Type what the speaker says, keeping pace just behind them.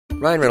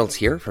Ryan Reynolds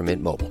here from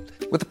Mint Mobile.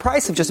 With the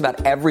price of just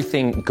about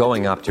everything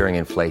going up during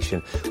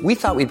inflation, we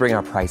thought we'd bring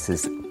our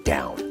prices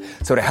down.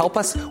 So to help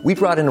us, we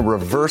brought in a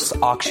reverse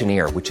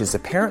auctioneer, which is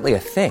apparently a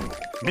thing.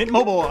 Mint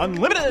Mobile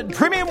Unlimited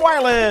Premium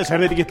Wireless. How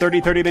to get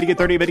 30, 30, bit to get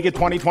 30, bit to get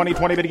 20, 20,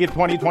 20, bit to get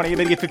 20, 20,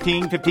 bit to get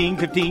 15, 15,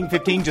 15,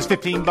 15, just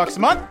 $15 a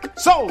month?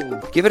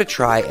 Sold! Give it a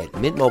try at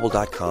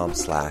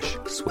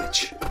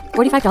mintmobile.com/switch.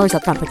 $45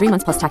 up front for 3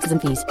 months plus taxes and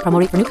fees. Promo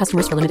rate for new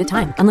customers for limited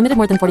time. Unlimited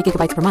more than 40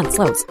 gigabytes per month.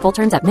 Slows full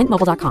terms at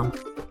mintmobile.com.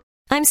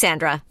 I'm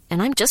Sandra,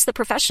 and I'm just the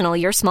professional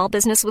your small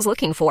business was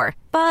looking for.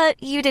 But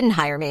you didn't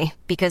hire me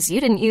because you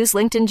didn't use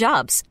LinkedIn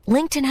Jobs.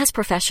 LinkedIn has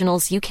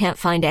professionals you can't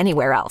find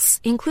anywhere else,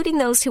 including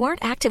those who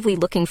aren't actively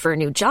looking for a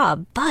new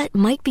job, but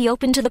might be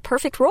open to the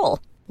perfect role,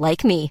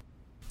 like me.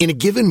 In a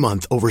given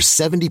month, over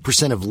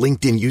 70% of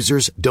LinkedIn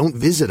users don't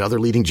visit other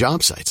leading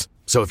job sites.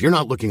 So if you're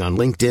not looking on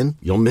LinkedIn,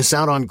 you'll miss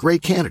out on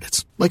great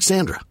candidates like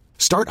Sandra.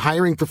 Start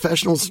hiring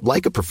professionals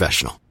like a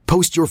professional.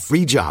 Post your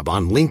free job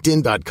on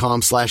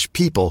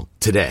linkedin.com/people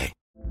today.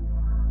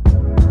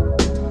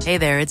 Hey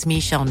there, it's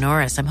Michelle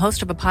Norris. I'm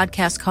host of a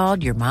podcast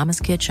called Your Mama's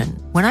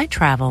Kitchen. When I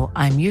travel,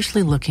 I'm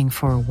usually looking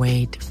for a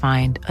way to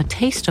find a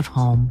taste of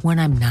home when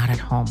I'm not at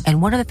home.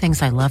 And one of the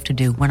things I love to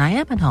do when I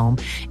am at home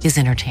is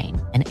entertain.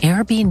 And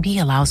Airbnb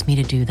allows me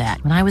to do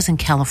that. When I was in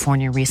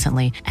California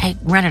recently, I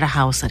rented a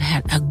house that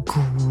had a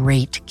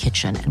great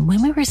kitchen. And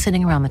when we were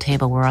sitting around the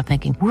table, we were all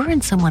thinking, we're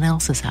in someone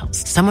else's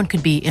house. Someone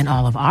could be in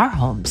all of our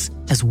homes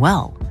as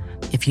well.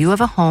 If you have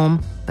a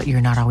home, but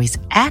you're not always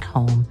at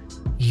home,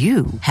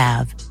 you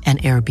have an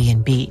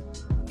Airbnb.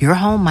 Your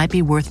home might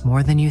be worth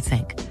more than you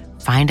think.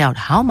 Find out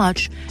how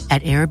much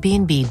at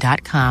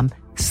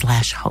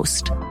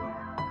airbnb.com/host.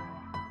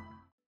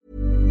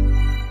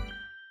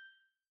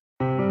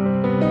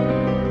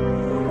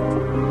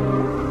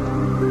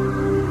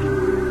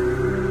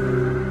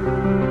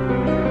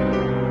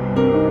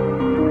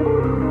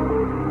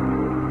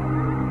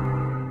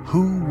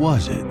 Who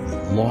was it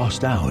that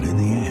lost out in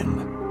the end?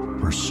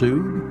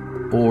 Pursued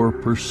or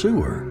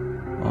pursuer?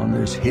 On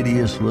this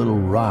hideous little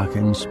rock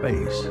in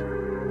space.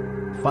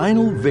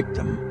 Final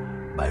Victim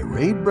by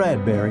Ray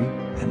Bradbury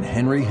and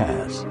Henry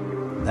Hasse.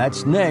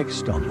 That's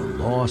next on the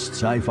Lost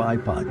Sci-Fi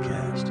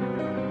Podcast.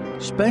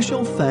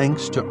 Special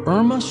thanks to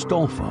Irma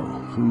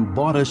Stolfo, who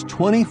bought us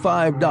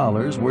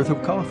 $25 worth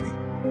of coffee.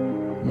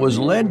 Was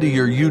led to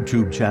your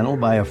YouTube channel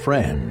by a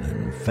friend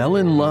and fell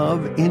in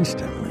love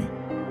instantly.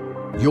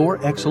 Your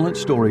excellent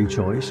story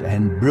choice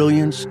and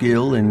brilliant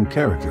skill in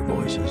character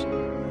voices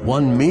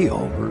won me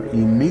over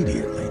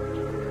immediately.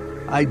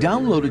 I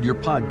downloaded your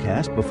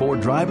podcast before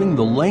driving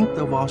the length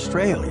of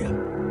Australia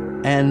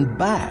and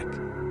back,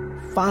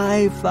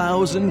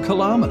 5,000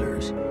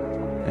 kilometers.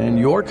 And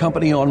your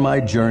company on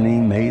my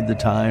journey made the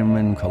time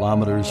and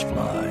kilometers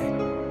fly.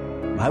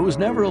 I was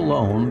never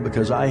alone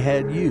because I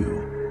had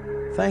you.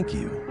 Thank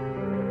you.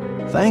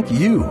 Thank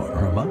you,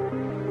 Irma.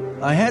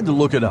 I had to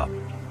look it up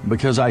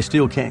because I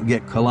still can't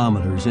get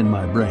kilometers in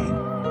my brain.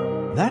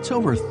 That's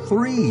over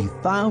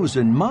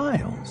 3,000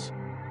 miles.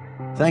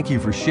 Thank you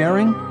for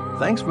sharing,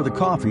 thanks for the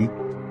coffee,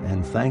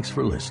 and thanks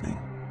for listening.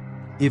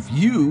 If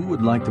you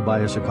would like to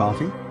buy us a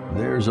coffee,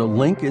 there's a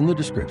link in the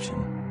description.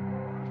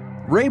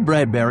 Ray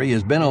Bradbury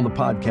has been on the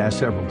podcast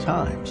several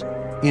times.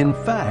 In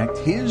fact,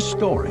 his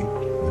story,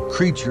 The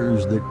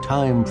Creatures That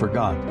Time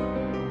Forgot,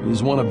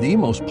 is one of the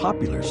most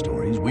popular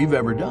stories we've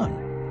ever done.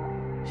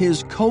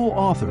 His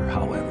co-author,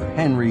 however,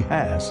 Henry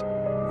Hasse,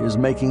 is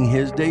making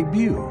his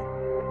debut.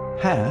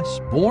 Hasse,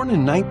 born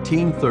in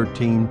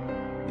 1913,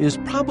 is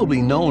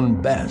probably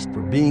known best for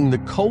being the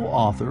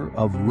co-author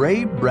of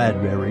Ray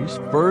Bradbury's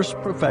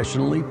first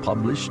professionally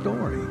published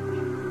story,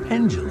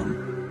 Pendulum,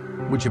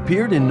 which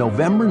appeared in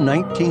November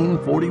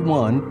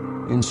 1941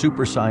 in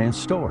Super Science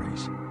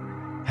Stories.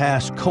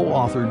 Hasse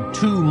co-authored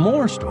 2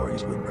 more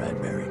stories with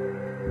Bradbury,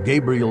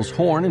 Gabriel's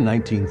Horn in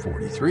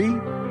 1943,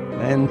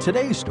 and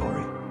today's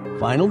story,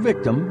 Final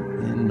Victim,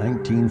 in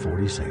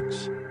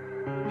 1946.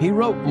 He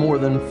wrote more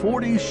than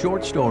 40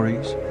 short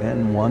stories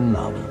and 1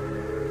 novel.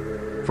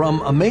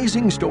 From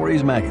Amazing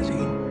Stories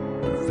magazine,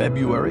 in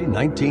February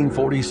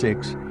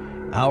 1946,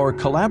 our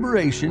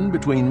collaboration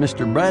between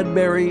Mr.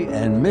 Bradbury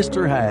and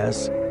Mr.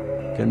 Hasse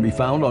can be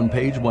found on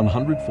page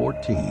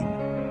 114.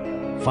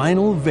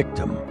 Final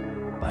Victim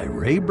by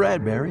Ray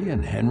Bradbury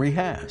and Henry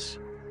Hasse.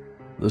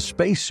 The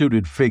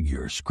space-suited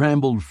figure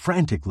scrambled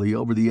frantically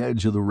over the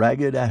edge of the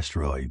ragged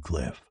asteroid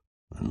cliff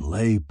and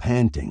lay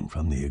panting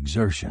from the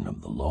exertion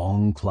of the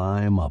long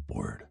climb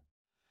upward.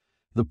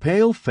 The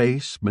pale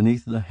face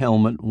beneath the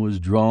helmet was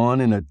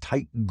drawn in a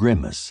tight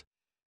grimace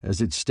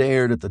as it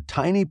stared at the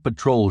tiny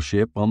patrol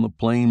ship on the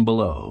plain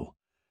below.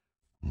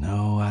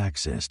 No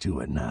access to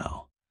it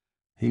now.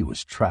 He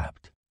was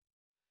trapped.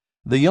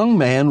 The young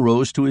man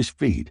rose to his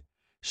feet,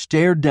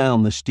 stared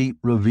down the steep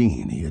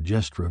ravine he had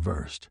just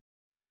traversed.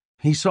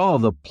 He saw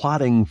the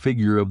plodding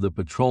figure of the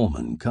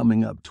patrolman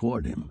coming up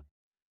toward him.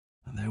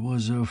 There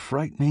was a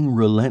frightening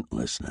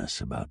relentlessness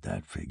about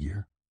that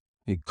figure.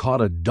 He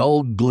caught a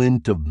dull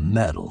glint of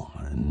metal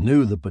and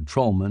knew the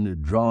patrolman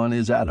had drawn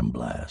his atom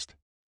blast.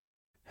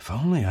 If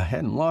only I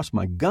hadn't lost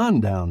my gun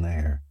down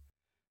there.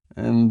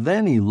 And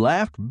then he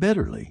laughed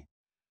bitterly,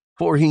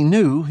 for he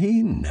knew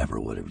he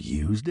never would have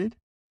used it.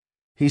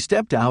 He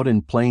stepped out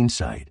in plain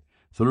sight,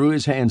 threw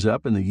his hands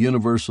up in the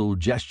universal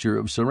gesture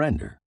of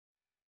surrender.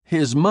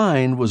 His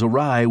mind was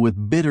awry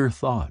with bitter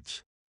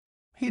thoughts.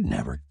 He'd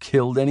never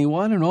killed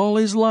anyone in all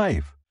his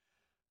life.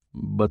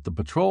 But the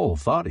patrol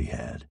thought he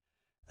had,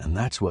 and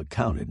that's what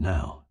counted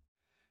now.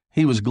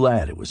 He was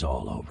glad it was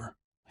all over.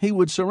 He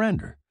would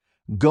surrender,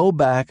 go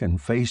back and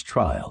face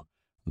trial,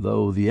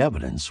 though the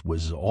evidence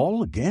was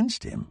all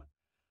against him.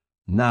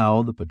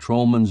 Now the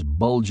patrolman's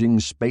bulging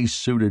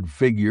space-suited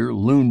figure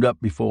loomed up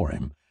before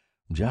him,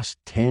 just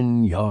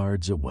 10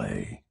 yards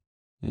away.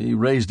 He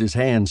raised his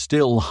hand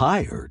still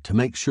higher to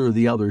make sure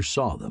the others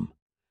saw them.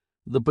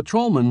 The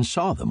patrolman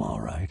saw them all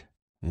right.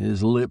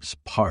 His lips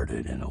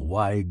parted in a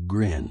wide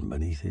grin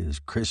beneath his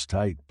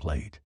crystite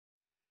plate.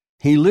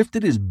 He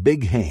lifted his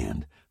big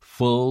hand,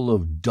 full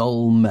of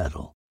dull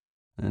metal,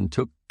 and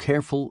took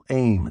careful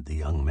aim at the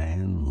young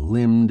man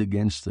limned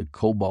against the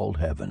cobalt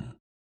heaven.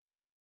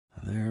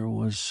 There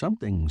was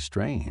something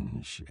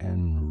strange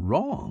and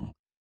wrong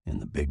in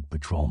the big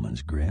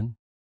patrolman's grin.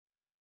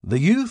 The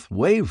youth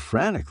waved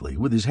frantically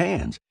with his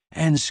hands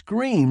and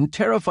screamed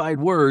terrified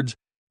words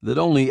that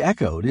only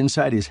echoed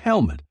inside his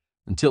helmet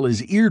until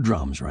his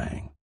eardrums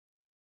rang.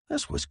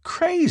 This was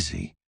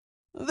crazy.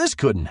 This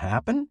couldn't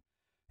happen.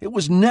 It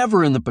was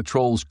never in the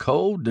patrol's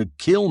code to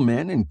kill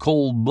men in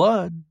cold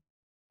blood.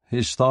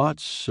 His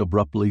thoughts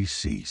abruptly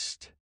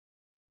ceased.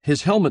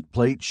 His helmet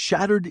plate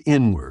shattered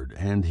inward,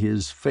 and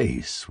his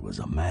face was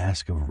a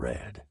mask of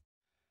red.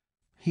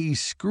 He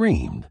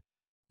screamed,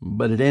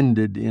 but it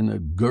ended in a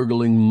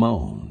gurgling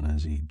moan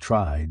as he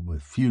tried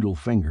with futile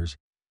fingers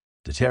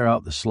to tear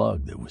out the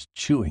slug that was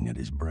chewing at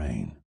his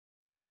brain.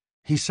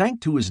 He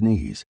sank to his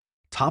knees,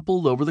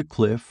 toppled over the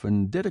cliff,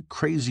 and did a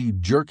crazy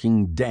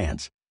jerking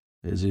dance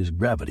as his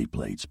gravity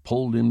plates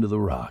pulled him to the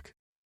rock,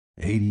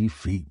 80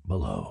 feet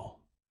below.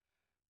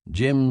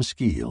 Jim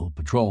Skeel,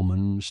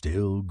 patrolman,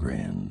 still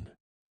grinned.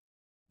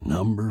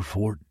 "Number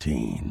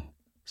 14,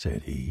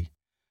 said he,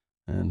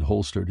 and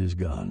holstered his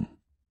gun.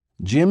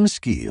 Jim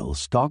Skeel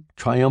stalked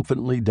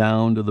triumphantly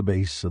down to the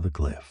base of the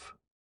cliff.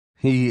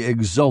 He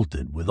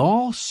exulted with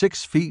all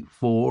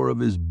 6'4" of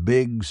his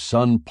big,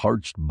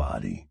 sun-parched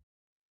body.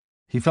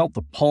 He felt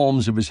the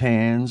palms of his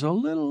hands a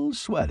little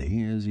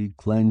sweaty as he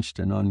clenched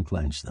and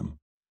unclenched them,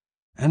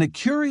 and a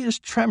curious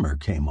tremor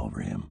came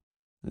over him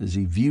as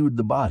he viewed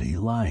the body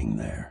lying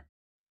there.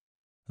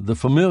 The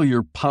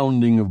familiar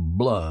pounding of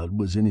blood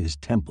was in his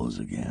temples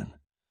again,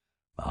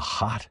 a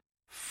hot,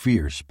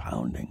 fierce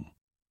pounding.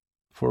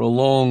 For a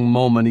long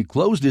moment he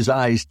closed his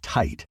eyes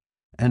tight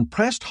and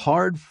pressed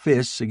hard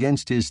fists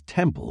against his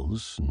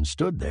temples and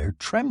stood there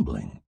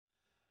trembling.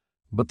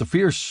 But the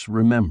fierce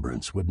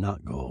remembrance would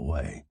not go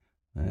away,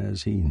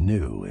 as he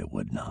knew it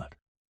would not.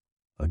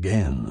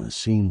 Again the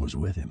scene was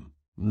with him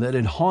that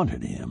had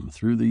haunted him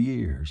through the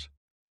years.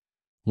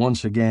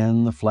 Once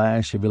again the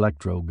flash of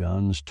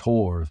electro-guns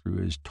tore through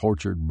his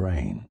tortured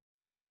brain,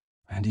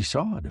 and he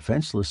saw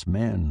defenseless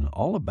men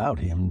all about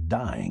him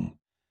dying,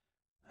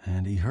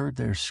 and he heard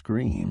their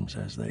screams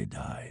as they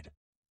died.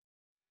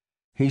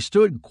 He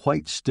stood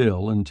quite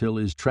still until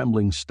his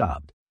trembling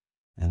stopped,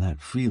 and that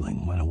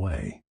feeling went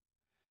away.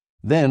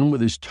 Then,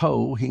 with his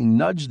toe, he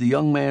nudged the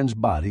young man's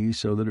body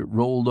so that it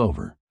rolled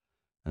over,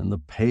 and the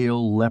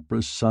pale,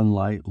 leprous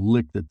sunlight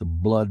licked at the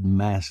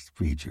blood-masked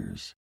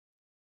features.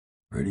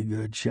 "Pretty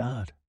good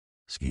shot,"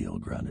 Skeel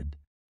grunted.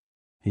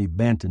 He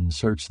bent and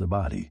searched the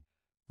body,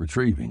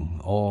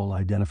 retrieving all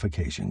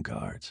identification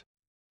cards.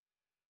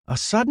 A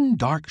sudden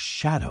dark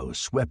shadow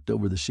swept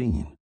over the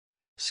scene.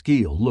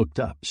 Skeel looked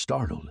up,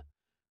 startled.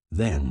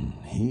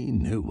 Then he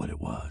knew what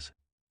it was.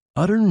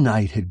 Utter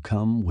night had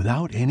come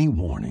without any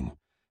warning,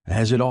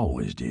 as it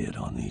always did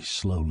on these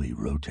slowly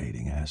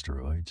rotating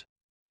asteroids.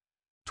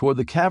 Toward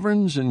the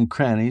caverns and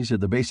crannies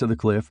at the base of the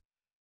cliff,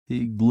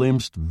 he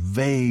glimpsed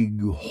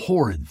vague,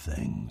 horrid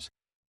things,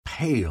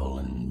 pale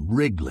and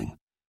wriggling,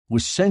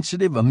 with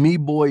sensitive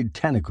amoeboid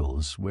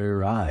tentacles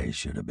where eyes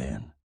should have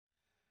been.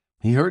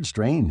 He heard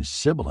strange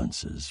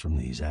sibilances from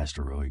these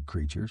asteroid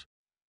creatures,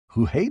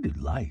 who hated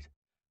light,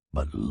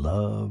 but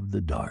loved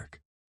the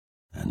dark,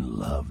 and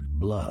loved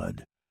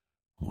blood,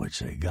 which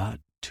they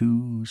got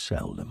too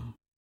seldom.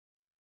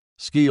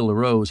 Skeel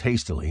arose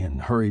hastily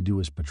and hurried to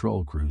his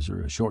patrol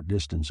cruiser a short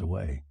distance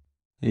away.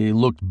 He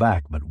looked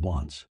back but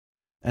once,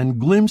 and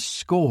glimpsed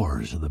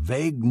scores of the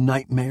vague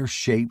nightmare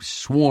shapes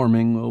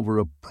swarming over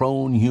a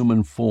prone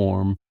human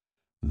form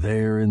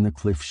there in the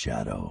cliff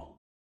shadow.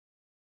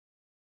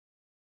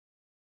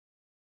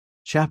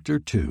 Chapter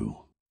 2.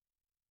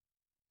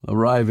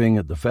 Arriving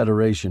at the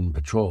Federation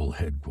Patrol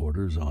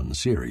Headquarters on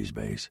Ceres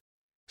Base,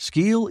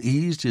 Skeel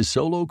eased his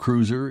solo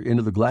cruiser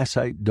into the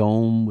glassite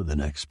dome with an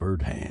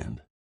expert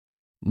hand.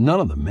 None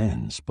of the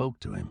men spoke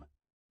to him.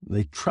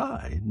 They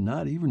tried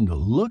not even to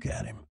look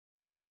at him.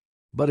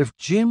 But if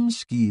Jim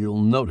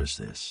Skeel noticed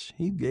this,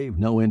 he gave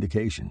no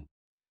indication.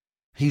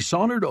 He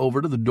sauntered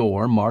over to the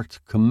door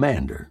marked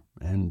Commander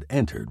and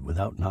entered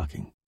without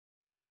knocking.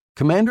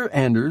 Commander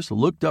Anders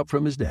looked up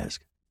from his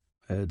desk.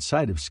 At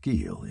sight of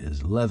Skeel,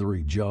 his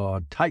leathery jaw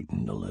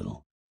tightened a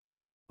little.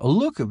 A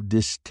look of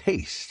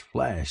distaste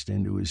flashed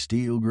into his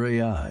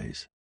steel-gray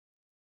eyes.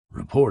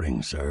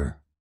 "Reporting, sir,"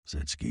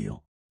 said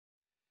Skeel.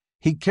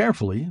 He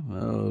carefully,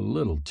 a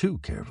little too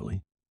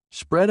carefully,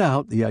 spread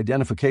out the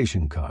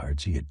identification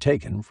cards he had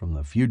taken from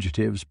the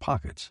fugitive's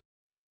pockets.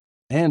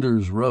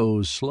 Anders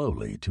rose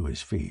slowly to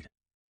his feet.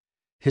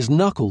 His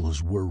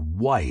knuckles were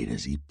white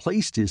as he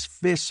placed his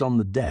fists on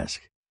the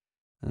desk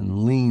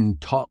and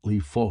leaned tautly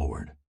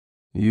forward.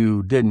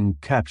 "You didn't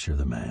capture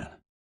the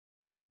man."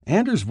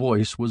 Anders'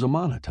 voice was a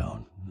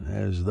monotone,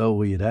 as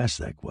though he had asked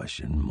that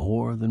question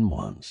more than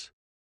once.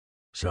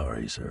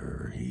 "Sorry,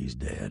 sir, he's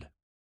dead."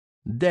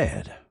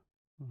 Dead.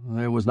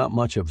 There was not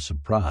much of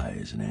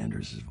surprise in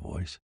Anders'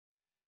 voice.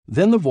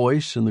 Then the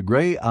voice and the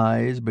gray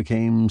eyes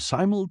became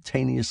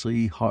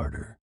simultaneously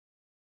harder.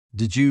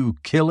 "Did you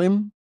kill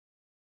him?"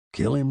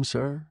 "Kill him,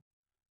 sir?"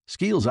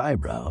 Skeel's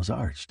eyebrows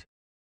arched.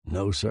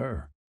 "No,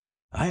 sir.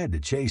 I had to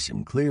chase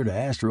him clear to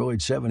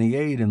Asteroid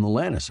 78 in the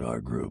Lanissar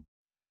group.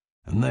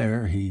 And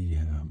there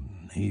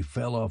he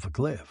fell off a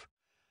cliff.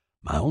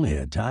 I only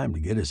had time to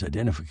get his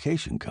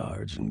identification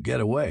cards and get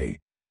away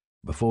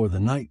before the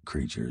night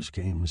creatures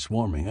came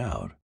swarming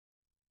out.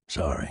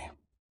 Sorry."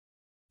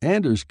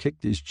 Anders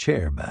kicked his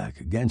chair back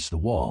against the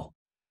wall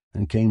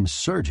and came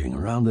surging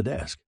around the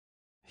desk.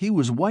 He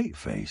was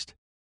white-faced.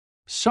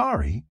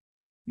 "Sorry?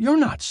 You're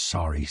not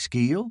sorry,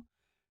 Skeel.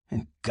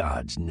 In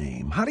God's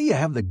name, how do you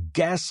have the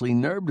ghastly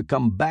nerve to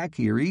come back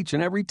here each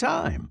and every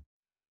time?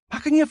 How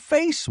can you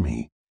face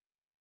me?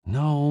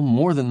 No,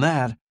 more than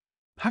that,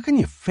 how can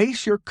you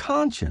face your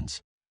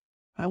conscience?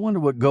 I wonder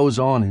what goes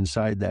on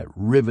inside that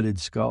riveted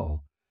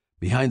skull,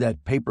 behind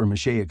that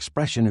papier-mâché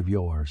expression of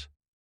yours."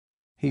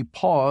 He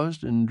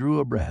paused and drew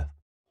a breath.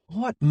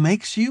 "What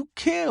makes you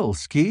kill,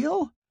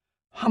 Skeel?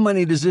 How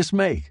many does this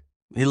make?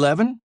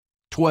 11?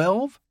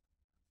 12?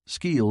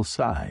 Skeel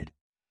sighed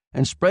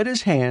and spread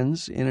his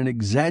hands in an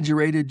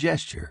exaggerated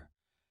gesture.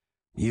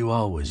 "You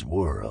always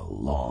were a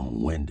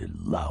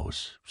long-winded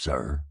louse,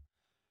 sir.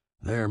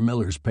 They're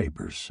Miller's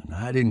papers, and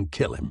I didn't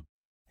kill him.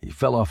 He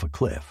fell off a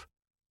cliff.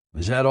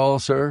 Is that all,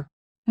 sir?"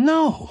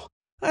 "No,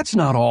 that's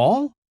not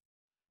all."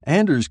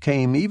 Anders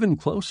came even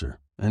closer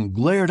and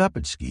glared up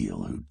at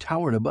Skeel, who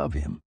towered above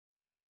him.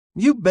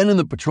 "You've been in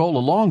the patrol a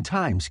long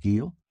time,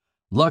 Skeel.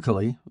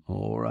 Luckily,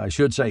 or I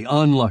should say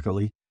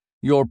unluckily,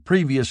 your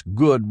previous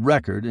good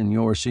record and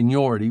your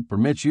seniority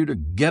permits you to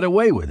get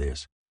away with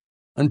this.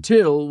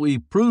 Until we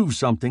prove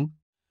something.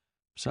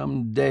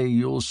 Some day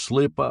you'll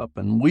slip up,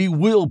 and we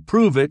will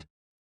prove it.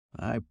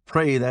 I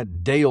pray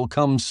that day'll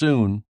come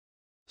soon."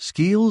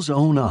 Skeel's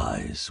own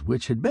eyes,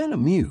 which had been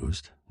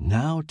amused,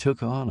 now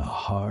took on a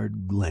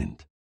hard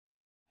glint.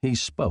 He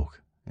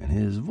spoke, and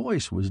his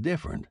voice was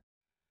different.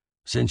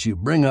 "Since you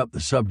bring up the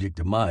subject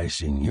of my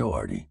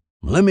seniority,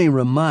 let me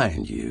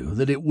remind you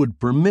that it would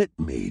permit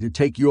me to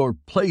take your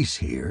place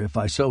here if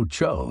I so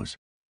chose.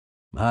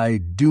 I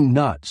do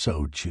not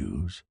so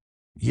choose.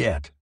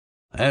 Yet,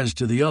 as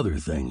to the other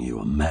thing you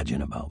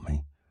imagine about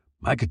me,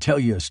 I could tell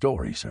you a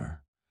story,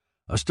 sir.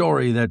 A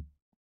story that—"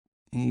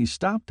 He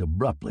stopped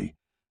abruptly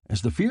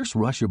as the fierce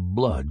rush of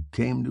blood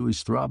came to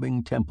his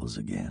throbbing temples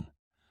again.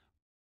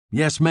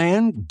 "Yes,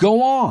 man,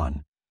 go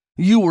on.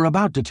 You were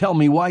about to tell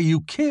me why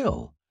you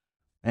kill."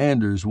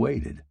 Anders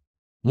waited.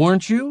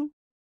 "Weren't you?"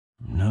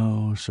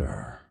 "No,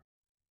 sir."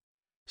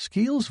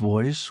 Skeel's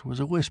voice was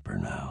a whisper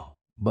now,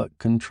 but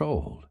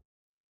controlled.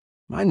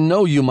 "I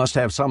know you must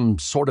have some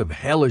sort of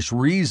hellish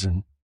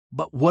reason,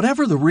 but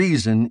whatever the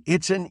reason,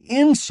 it's an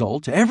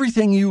insult to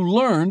everything you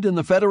learned in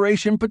the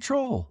Federation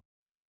patrol.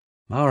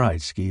 All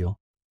right, Skeel,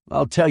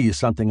 I'll tell you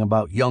something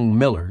about young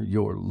Miller,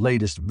 your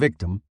latest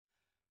victim.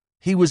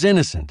 He was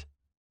innocent.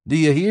 Do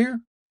you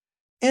hear?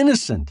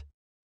 Innocent.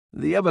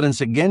 The evidence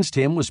against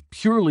him was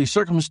purely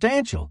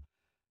circumstantial.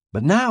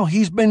 But now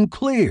he's been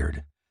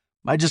cleared.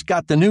 I just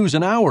got the news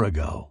an hour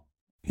ago."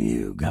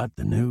 "You got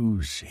the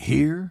news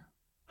here?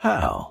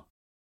 How?"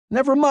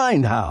 "Never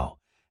mind how.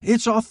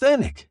 It's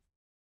authentic."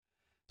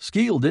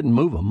 Skeel didn't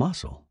move a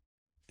muscle.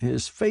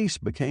 His face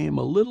became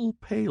a little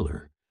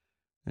paler,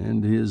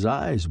 and his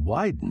eyes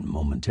widened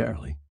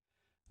momentarily.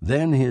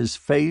 Then his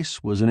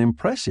face was an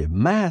impressive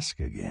mask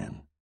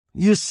again.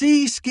 "You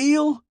see,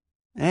 Skeel?"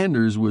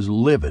 Anders was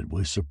livid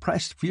with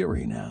suppressed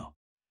fury now.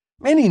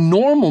 "Any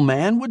normal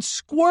man would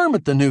squirm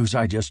at the news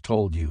I just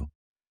told you.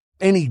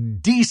 Any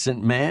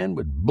decent man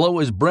would blow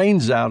his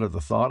brains out at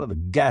the thought of the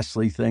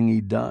ghastly thing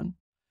he'd done.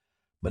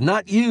 But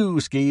not you,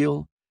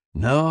 Skeel.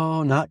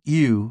 No, not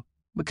you,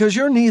 because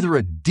you're neither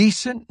a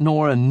decent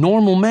nor a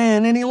normal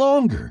man any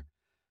longer.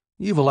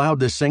 You've allowed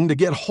this thing to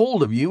get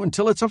hold of you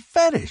until it's a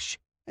fetish.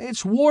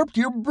 It's warped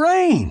your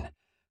brain,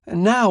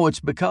 and now it's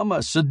become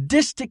a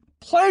sadistic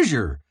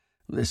pleasure,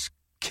 this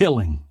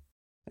killing."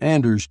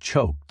 Anders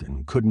choked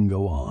and couldn't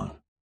go on.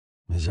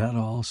 "Is that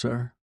all,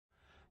 sir?"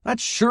 "That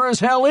sure as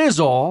hell is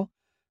all.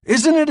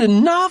 Isn't it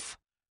enough?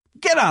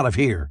 Get out of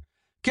here.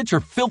 Get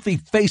your filthy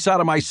face out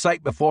of my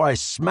sight before I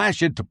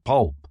smash it to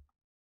pulp."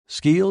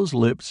 Skeel's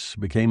lips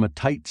became a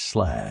tight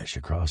slash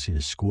across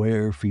his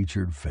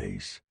square-featured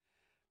face.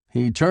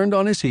 He turned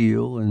on his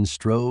heel and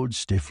strode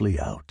stiffly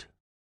out.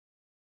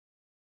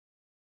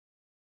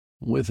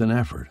 With an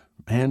effort,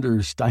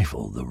 Anders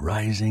stifled the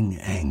rising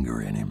anger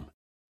in him.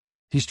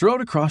 He strode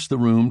across the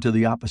room to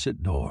the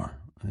opposite door.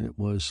 It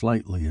was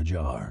slightly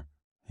ajar.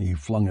 He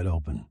flung it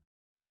open.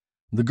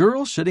 The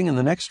girl sitting in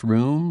the next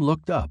room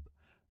looked up,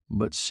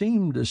 but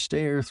seemed to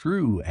stare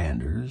through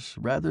Anders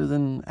rather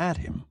than at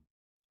him.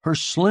 Her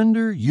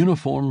slender,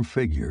 uniform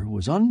figure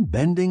was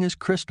unbending as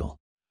crystal,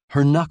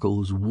 her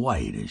knuckles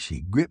white as she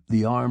gripped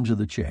the arms of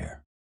the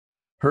chair.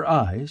 Her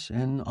eyes,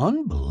 an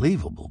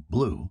unbelievable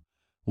blue,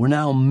 were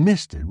now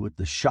misted with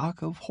the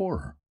shock of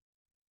horror.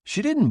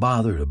 She didn't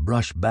bother to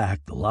brush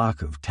back the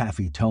lock of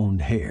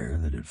taffy-toned hair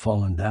that had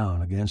fallen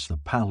down against the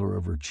pallor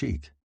of her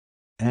cheek.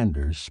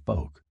 Anders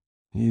spoke.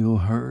 "You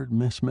heard,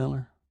 Miss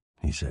Miller?"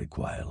 he said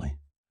quietly.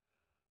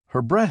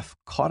 Her breath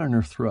caught in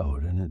her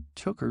throat, and it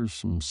took her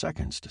some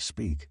seconds to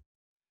speak.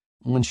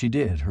 When she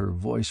did, her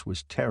voice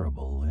was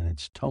terrible in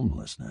its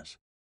tonelessness.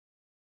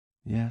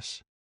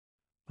 "Yes,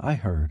 I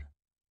heard.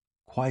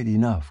 Quite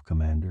enough,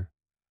 Commander.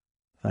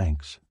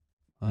 Thanks.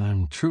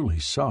 I'm truly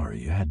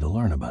sorry you had to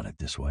learn about it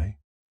this way.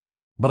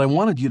 But I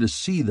wanted you to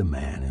see the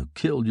man who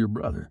killed your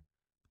brother.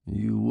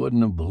 You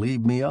wouldn't have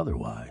believed me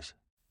otherwise.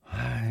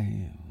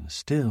 I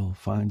still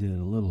find it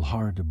a little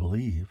hard to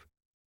believe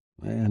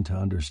and to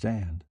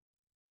understand."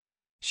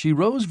 She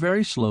rose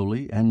very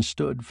slowly and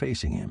stood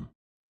facing him.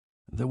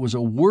 There was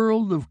a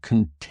world of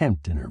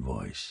contempt in her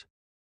voice.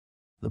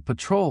 "The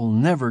patrol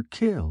never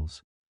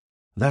kills.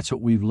 That's what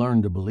we've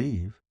learned to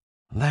believe.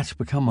 That's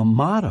become a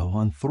motto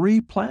on 3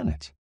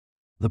 planets.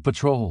 The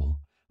patrol,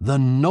 the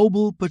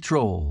noble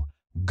patrol,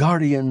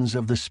 guardians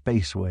of the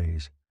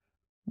spaceways.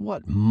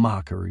 What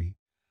mockery!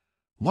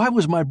 Why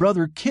was my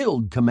brother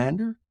killed,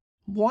 Commander?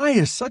 Why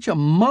is such a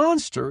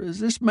monster as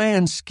this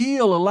man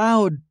Skeel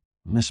allowed—"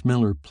 "Miss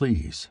Miller,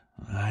 please.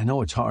 I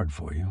know it's hard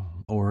for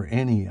you, or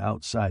any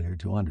outsider,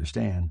 to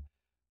understand,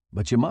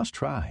 but you must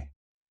try.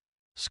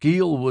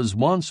 Skeel was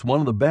once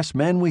one of the best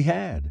men we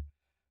had.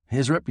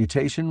 His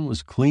reputation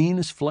was clean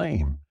as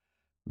flame,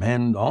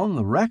 and on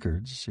the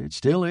records it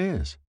still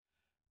is.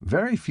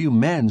 Very few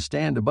men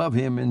stand above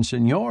him in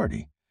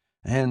seniority,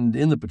 and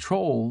in the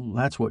patrol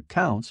that's what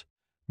counts,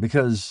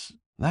 because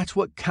that's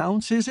what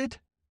counts, is it?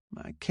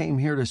 I came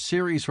here to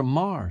Ceres from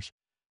Mars,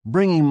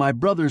 bringing my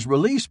brother's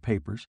release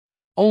papers,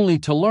 only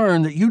to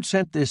learn that you'd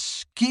sent this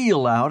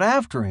Skeel out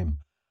after him,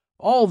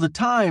 all the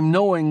time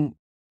knowing—"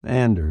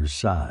 Anders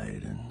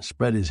sighed and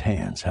spread his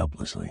hands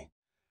helplessly.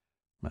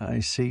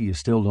 "I see you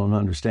still don't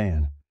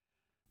understand.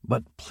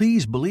 But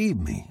please believe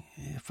me,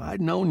 if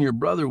I'd known your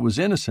brother was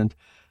innocent,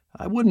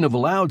 I wouldn't have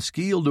allowed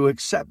Skeel to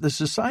accept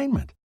this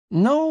assignment.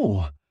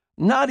 No,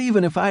 not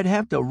even if I'd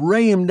have to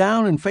ray him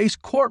down and face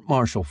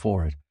court-martial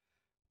for it.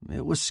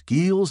 It was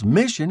Skeel's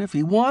mission if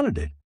he wanted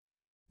it.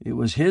 It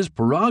was his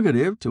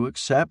prerogative to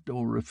accept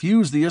or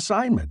refuse the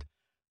assignment,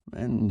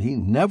 and he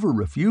never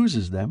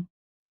refuses them.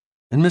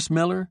 And, Miss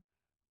Miller,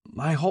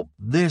 I hope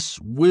this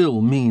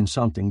will mean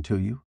something to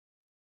you.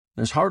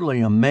 There's hardly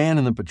a man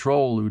in the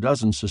patrol who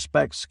doesn't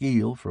suspect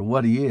Skeel for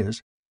what he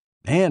is,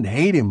 and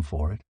hate him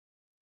for it.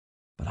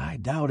 But I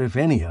doubt if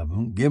any of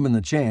them, given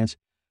the chance,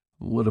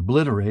 would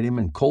obliterate him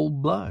in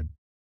cold blood.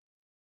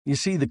 You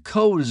see, the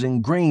code is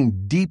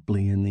ingrained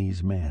deeply in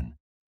these men.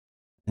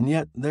 And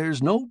yet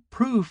there's no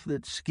proof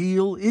that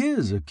Skeel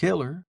is a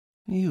killer."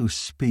 "You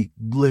speak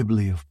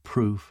glibly of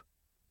proof,"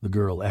 the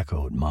girl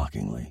echoed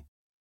mockingly.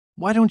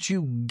 "Why don't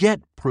you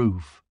get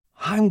proof?"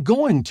 "I'm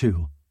going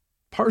to.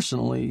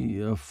 Personally,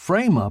 a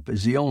frame-up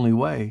is the only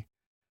way.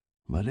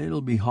 But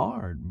it'll be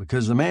hard,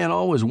 because the man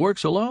always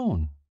works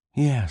alone.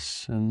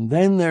 Yes, and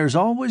then there's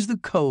always the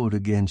code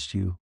against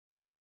you.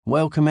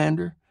 Well,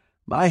 Commander,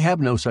 I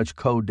have no such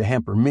code to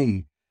hamper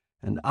me,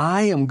 and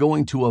I am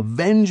going to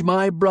avenge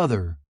my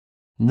brother."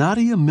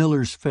 Nadia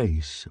Miller's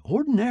face,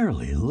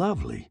 ordinarily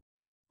lovely,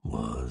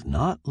 was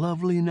not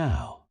lovely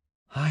now.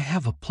 "I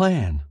have a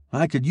plan.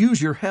 I could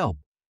use your help,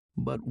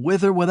 but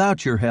with or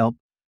without your help,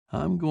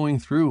 I'm going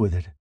through with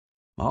it.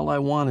 All I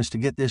want is to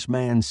get this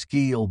man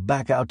Skeel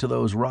back out to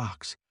those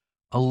rocks,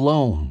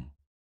 alone."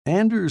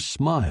 Anders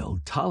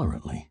smiled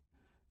tolerantly.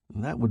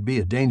 That would be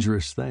a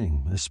dangerous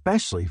thing,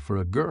 especially for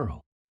a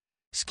girl.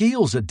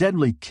 Skeel's a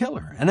deadly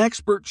killer, an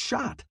expert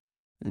shot,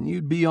 and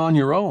you'd be on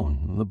your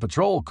own. The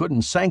patrol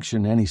couldn't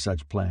sanction any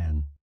such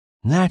plan.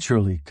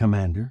 "Naturally,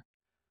 Commander.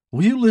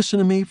 Will you listen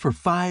to me for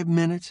 5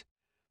 minutes?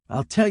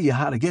 I'll tell you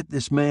how to get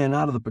this man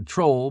out of the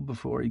patrol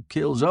before he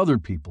kills other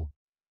people,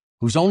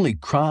 whose only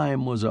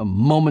crime was a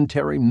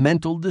momentary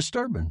mental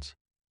disturbance."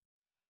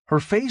 Her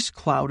face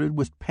clouded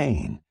with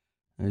pain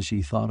as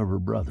she thought of her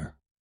brother.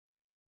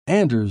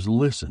 Anders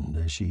listened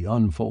as she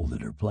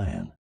unfolded her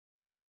plan.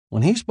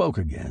 When he spoke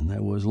again,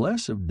 there was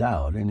less of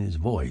doubt in his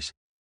voice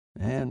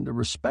and a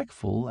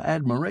respectful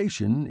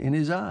admiration in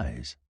his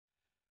eyes.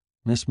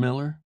 "Miss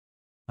Miller,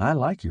 I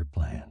like your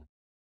plan,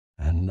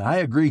 and I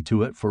agree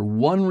to it for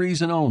one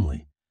reason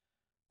only.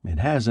 It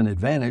has an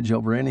advantage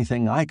over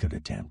anything I could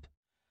attempt.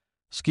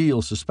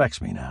 Skeel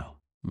suspects me now,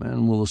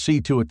 and will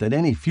see to it that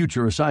any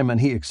future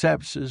assignment he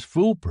accepts is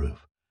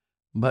foolproof.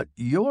 But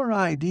your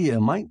idea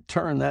might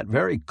turn that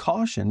very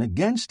caution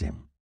against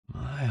him.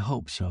 I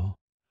hope so.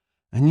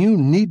 And you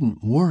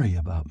needn't worry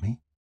about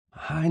me.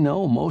 I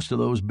know most of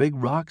those big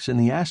rocks in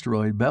the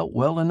asteroid belt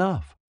well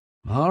enough.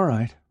 All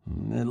right,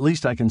 at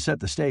least I can set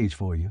the stage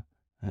for you,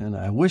 and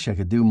I wish I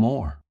could do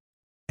more."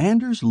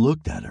 Anders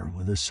looked at her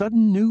with a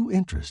sudden new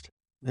interest,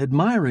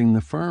 admiring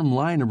the firm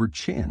line of her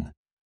chin,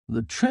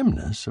 the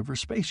trimness of her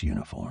space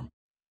uniform,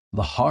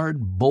 the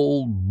hard,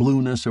 bold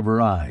blueness of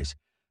her eyes,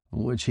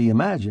 which he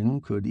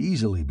imagined could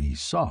easily be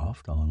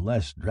soft on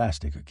less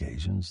drastic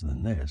occasions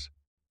than this.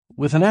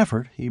 With an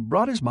effort, he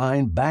brought his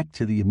mind back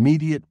to the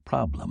immediate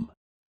problem.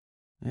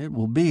 "It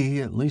will be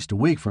at least a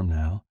week from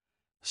now.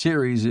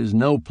 Ceres is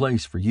no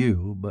place for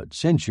you, but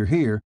since you're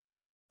here,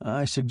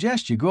 I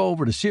suggest you go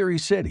over to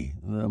Ceres City,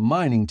 the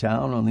mining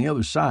town on the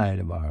other side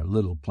of our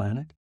little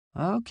planet.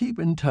 I'll keep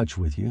in touch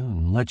with you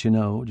and let you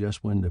know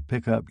just when to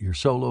pick up your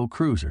solo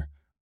cruiser.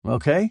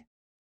 Okay?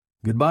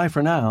 Goodbye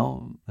for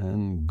now,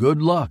 and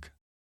good luck."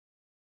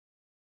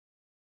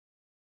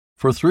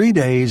 For 3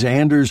 days,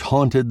 Anders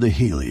haunted the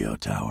Helio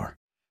Tower,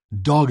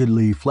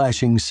 doggedly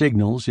flashing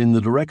signals in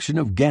the direction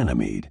of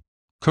Ganymede,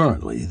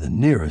 currently the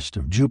nearest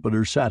of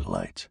Jupiter's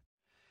satellites.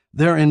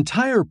 Their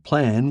entire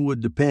plan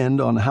would depend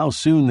on how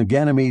soon the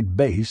Ganymede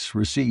base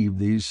received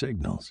these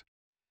signals.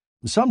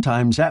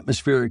 Sometimes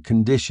atmospheric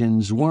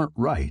conditions weren't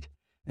right,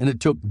 and it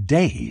took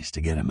days to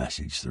get a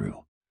message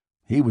through.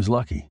 He was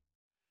lucky.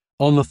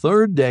 On the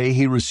 3rd day,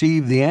 he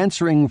received the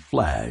answering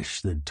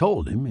flash that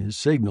told him his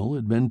signal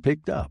had been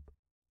picked up.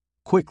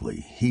 Quickly,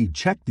 he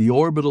checked the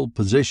orbital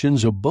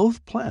positions of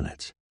both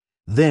planets,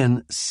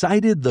 then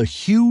sighted the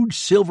huge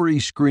silvery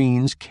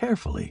screens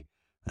carefully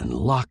and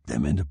locked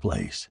them into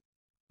place.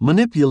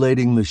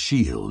 Manipulating the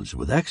shields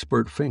with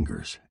expert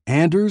fingers,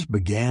 Anders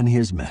began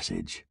his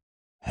message.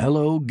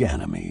 "Hello,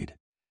 Ganymede.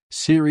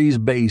 Ceres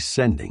base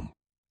sending.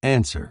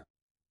 Answer."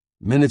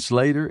 Minutes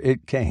later,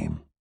 it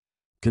came.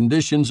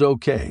 "Conditions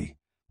okay.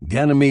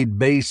 Ganymede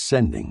base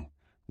sending.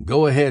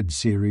 Go ahead,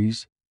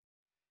 Ceres."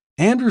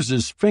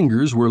 Anders's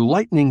fingers were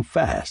lightning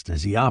fast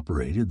as he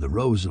operated the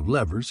rows of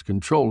levers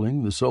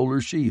controlling the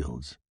solar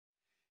shields.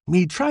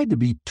 He tried to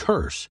be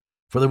terse,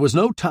 for there was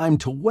no time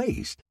to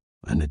waste,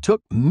 and it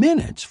took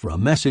minutes for a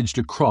message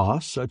to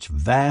cross such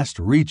vast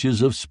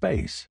reaches of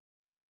space.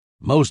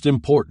 "Most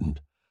important,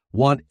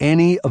 want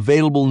any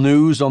available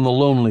news on the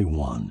Lonely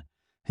One,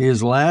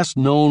 his last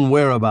known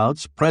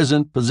whereabouts,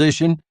 present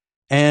position,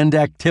 and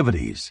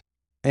activities.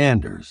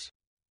 Anders."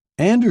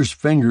 Anders'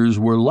 fingers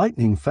were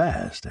lightning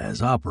fast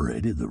as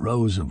operated the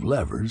rows of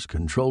levers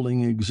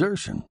controlling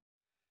exertion.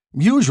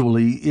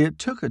 Usually, it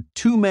took a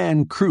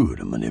 2-man crew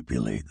to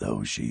manipulate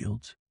those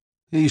shields.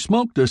 He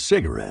smoked a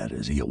cigarette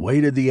as he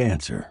awaited the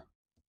answer.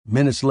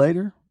 Minutes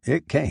later,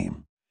 it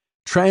came,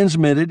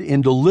 transmitted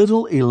into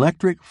little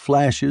electric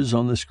flashes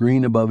on the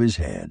screen above his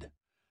head.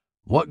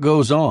 "What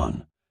goes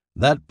on?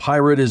 That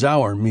pirate is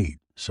our meat,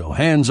 so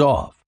hands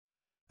off.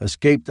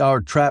 Escaped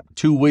our trap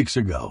 2 weeks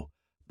ago,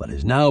 but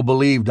is now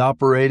believed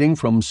operating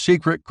from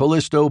secret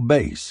Callisto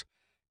base.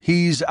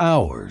 He's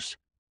ours.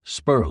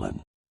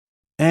 Sperlin."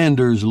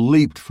 Anders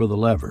leaped for the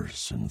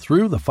levers and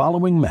threw the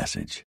following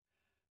message.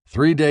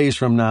 3 days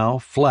from now,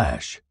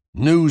 flash.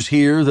 News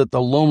here that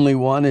the Lonely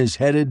One is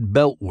headed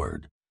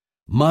beltward.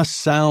 Must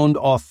sound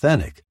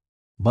authentic,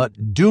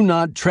 but do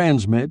not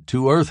transmit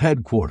to Earth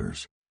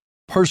headquarters.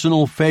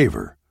 Personal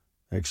favor.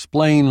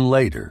 Explain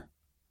later.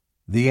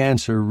 The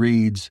answer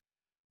reads,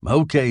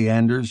 "Okay,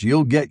 Anders,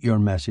 you'll get your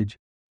message,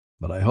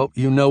 but I hope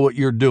you know what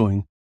you're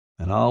doing,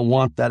 and I'll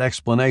want that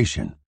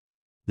explanation.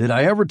 Did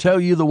I ever tell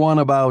you the one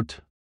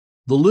about—"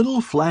 The little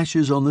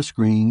flashes on the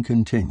screen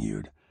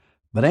continued,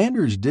 but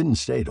Anders didn't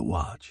stay to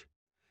watch.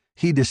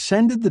 He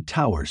descended the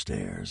tower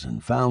stairs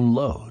and found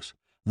Lowe's,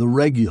 the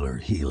regular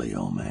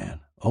Helio man,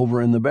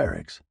 over in the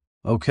barracks.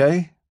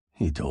 "Okay,"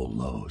 he told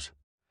Lowe's.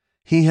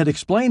 He had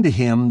explained to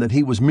him that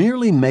he was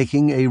merely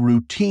making a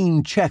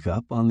routine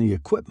checkup on the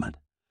equipment.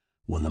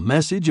 When the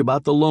message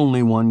about the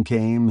Lonely One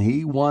came,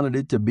 he wanted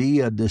it to be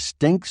a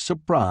distinct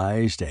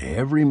surprise to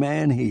every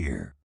man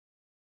here.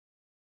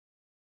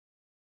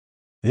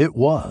 It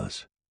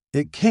was.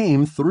 It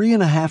came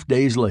 3.5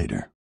 days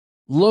later.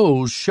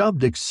 Lowe's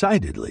shoved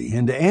excitedly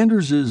into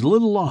Anders's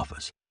little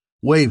office,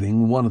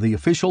 waving one of the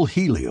official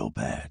Helio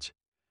pads.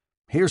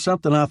 "Here's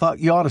something I thought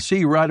you ought to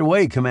see right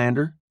away,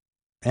 Commander."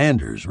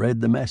 Anders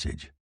read the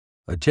message.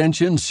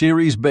 "Attention,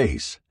 Ceres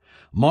base.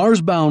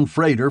 Mars-bound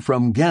freighter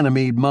from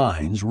Ganymede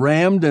Mines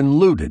rammed and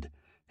looted.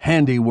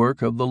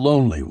 Handiwork of the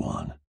Lonely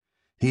One.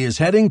 He is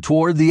heading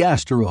toward the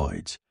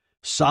asteroids.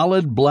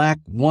 Solid black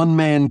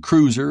 1-man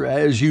cruiser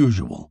as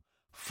usual.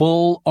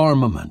 Full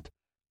armament.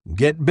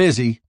 Get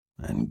busy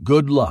and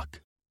good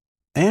luck."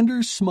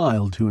 Anders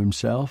smiled to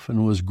himself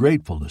and was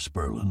grateful to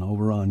Sperlin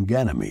over on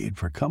Ganymede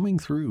for coming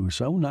through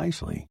so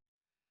nicely.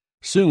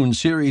 Soon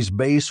Ceres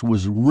base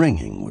was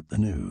ringing with the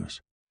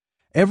news.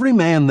 Every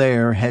man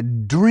there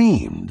had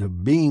dreamed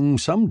of being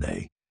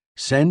someday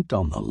sent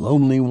on the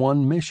Lonely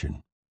One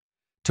mission.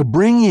 To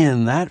bring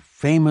in that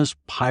famous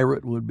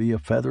pirate would be a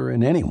feather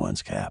in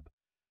anyone's cap,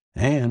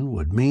 and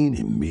would mean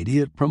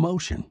immediate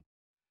promotion.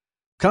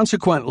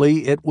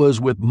 Consequently, it was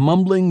with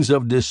mumblings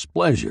of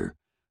displeasure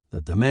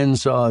that the men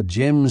saw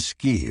Jim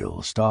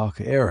Skeel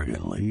stalk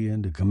arrogantly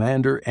into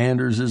Commander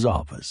Anders's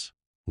office.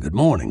 "Good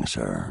morning,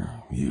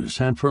 sir. You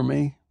sent for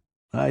me?"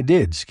 "I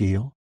did,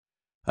 Skeel.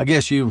 I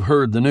guess you've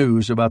heard the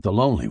news about the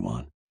lonely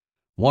one.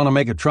 Want to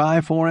make a try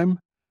for him?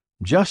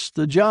 Just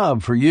the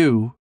job for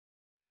you."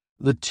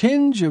 The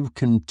tinge of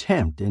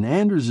contempt in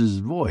Anders's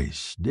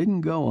voice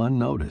didn't go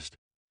unnoticed,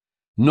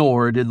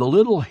 nor did the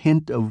little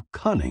hint of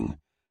cunning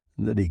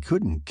that he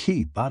couldn't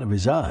keep out of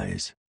his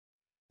eyes.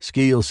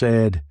 Skeel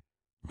said,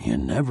 "You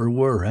never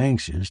were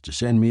anxious to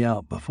send me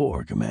out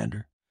before,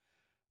 Commander.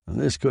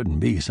 This couldn't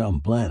be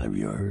some plan of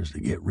yours to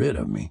get rid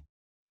of me."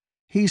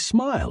 He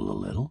smiled a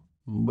little,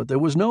 but there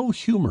was no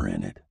humor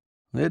in it.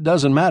 "It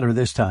doesn't matter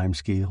this time,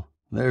 Skeel.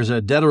 There's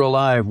a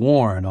dead-or-alive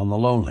warrant on the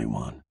lonely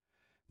one.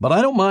 But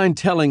I don't mind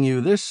telling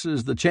you this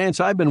is the chance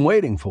I've been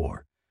waiting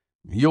for.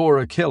 You're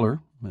a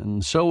killer,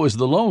 and so is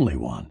the lonely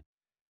one.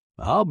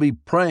 I'll be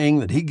praying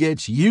that he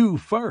gets you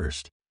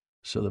first,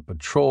 so the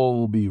patrol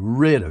will be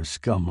rid of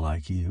scum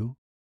like you."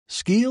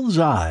 Skeel's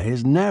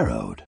eyes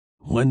narrowed.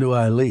 "When do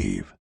I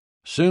leave?"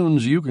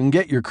 "Soon's you can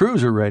get your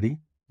cruiser ready.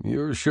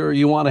 You're sure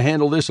you want to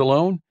handle this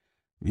alone?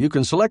 You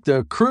can select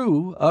a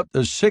crew up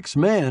to 6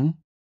 men."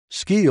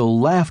 Skeel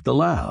laughed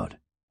aloud.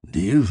 "Do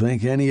you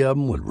think any of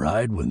 'em would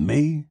ride with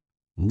me?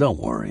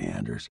 Don't worry,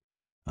 Anders.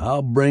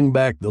 I'll bring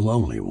back the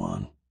lonely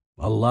one,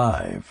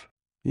 alive."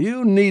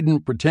 "You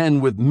needn't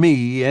pretend with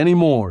me any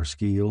more,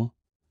 Skeel."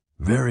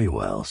 "Very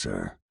well,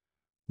 sir.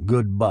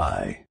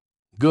 Goodbye."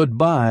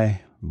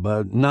 "Goodbye,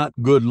 but not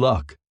good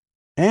luck."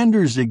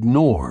 Anders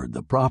ignored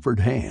the proffered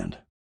hand.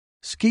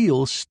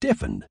 Skeel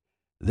stiffened,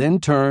 then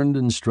turned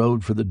and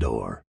strode for the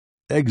door,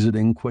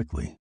 exiting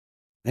quickly.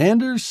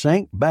 Anders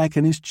sank back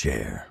in his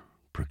chair,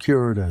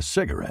 procured a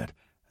cigarette,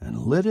 and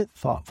lit it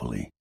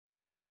thoughtfully.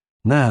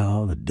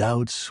 Now the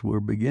doubts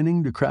were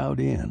beginning to crowd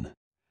in.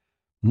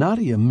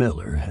 Nadia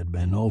Miller had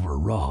been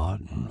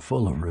overwrought and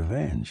full of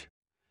revenge.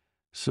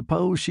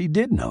 Suppose she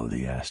did know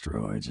the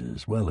asteroids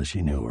as well as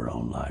she knew her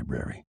own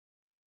library.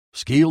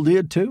 Skeel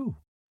did, too.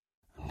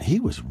 He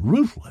was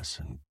ruthless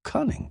and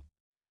cunning.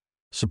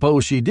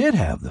 Suppose she did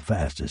have the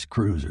fastest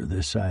cruiser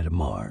this side of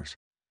Mars.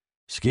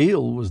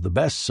 Skeel was the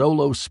best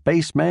solo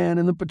spaceman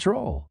in the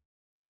patrol.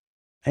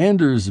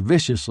 Anders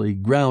viciously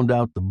ground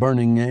out the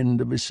burning end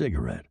of his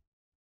cigarette.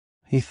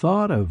 He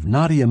thought of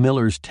Nadia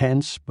Miller's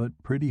tense but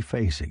pretty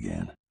face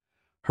again,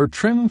 her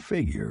trim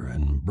figure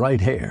and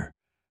bright hair,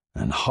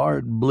 and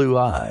hard blue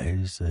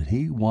eyes that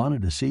he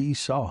wanted to see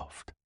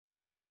soft.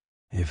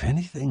 If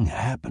anything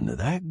happened to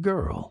that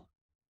girl...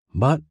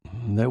 But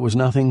there was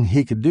nothing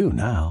he could do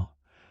now.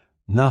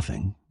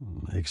 Nothing,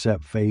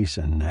 except face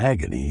an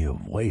agony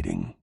of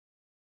waiting.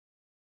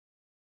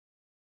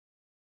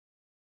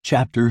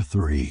 Chapter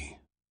 3.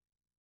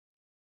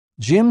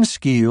 Jim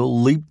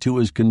Skeel leaped to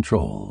his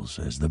controls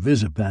as the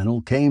visit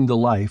panel came to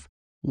life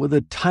with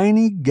a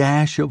tiny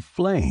gash of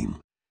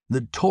flame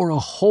that tore a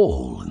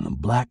hole in the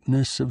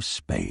blackness of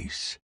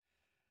space.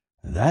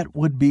 That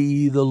would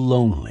be the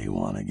lonely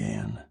one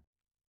again.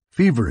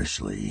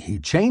 Feverishly, he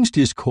changed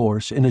his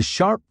course in a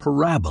sharp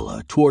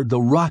parabola toward the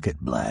rocket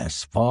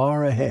blasts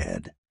far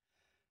ahead.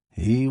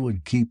 He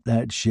would keep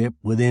that ship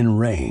within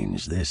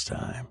range this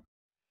time.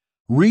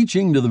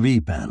 Reaching to the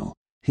V-panel,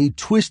 he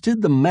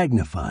twisted the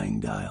magnifying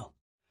dial.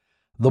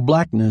 The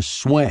blackness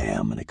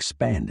swam and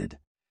expanded.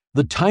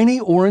 The tiny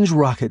orange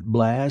rocket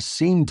blast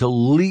seemed to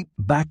leap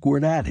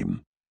backward at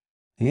him.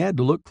 He had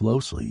to look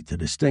closely to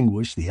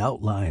distinguish the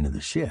outline of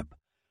the ship,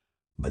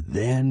 but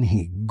then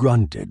he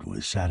grunted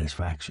with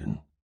satisfaction.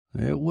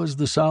 It was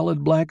the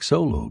solid black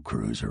solo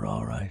cruiser,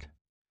 all right.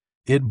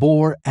 It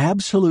bore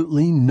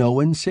absolutely no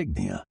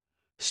insignia,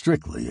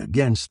 strictly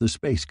against the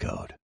space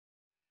code.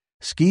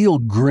 Skeel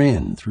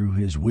grinned through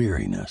his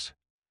weariness.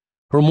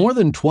 For more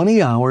than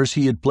 20 hours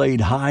he had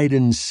played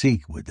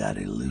hide-and-seek with that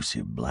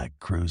elusive black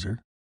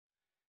cruiser.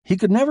 He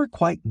could never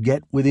quite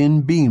get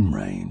within beam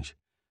range,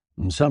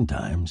 and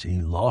sometimes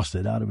he lost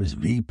it out of his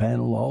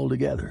V-panel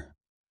altogether.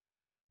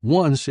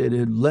 Once it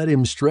had led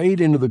him straight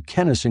into the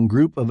Kennison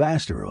group of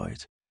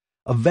asteroids,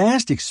 a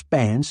vast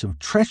expanse of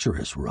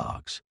treacherous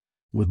rocks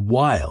with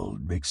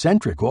wild,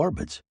 eccentric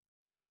orbits.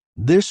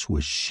 This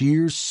was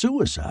sheer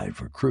suicide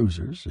for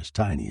cruisers as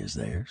tiny as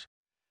theirs,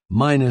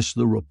 minus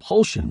the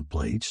repulsion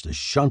plates to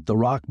shunt the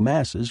rock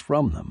masses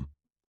from them.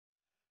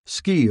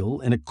 Skeel,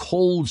 in a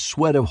cold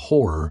sweat of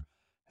horror,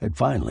 had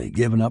finally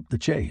given up the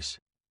chase.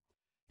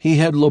 He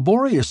had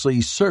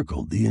laboriously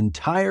circled the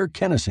entire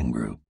Kennison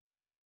group,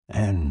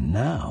 and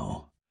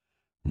now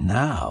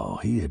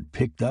he had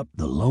picked up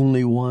the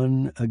lonely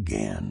one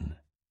again.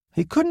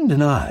 He couldn't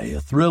deny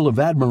a thrill of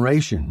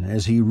admiration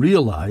as he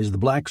realized the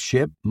black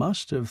ship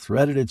must have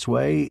threaded its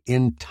way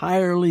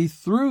entirely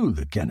through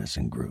the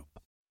Kennison group.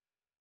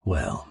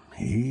 Well,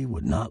 he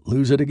would not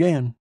lose it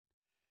again.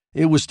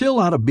 It was still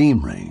out of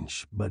beam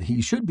range, but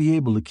he should be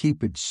able to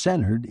keep it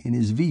centered in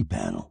his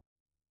V-panel.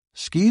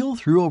 Skeel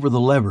threw over the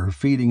lever,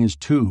 feeding his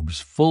tubes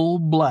full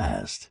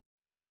blast.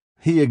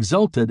 He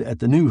exulted at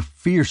the new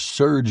fierce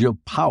surge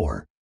of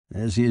power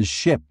as his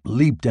ship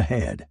leaped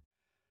ahead.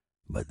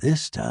 But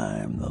this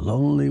time the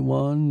Lonely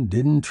One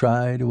didn't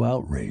try to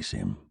outrace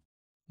him.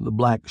 The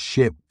black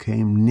ship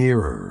came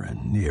nearer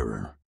and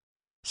nearer.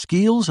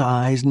 Skeel's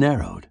eyes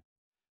narrowed.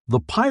 The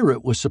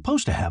pirate was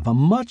supposed to have a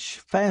much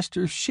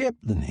faster ship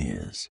than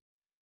his.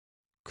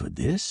 Could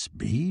this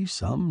be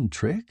some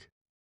trick?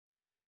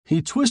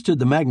 He twisted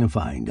the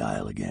magnifying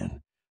dial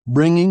again,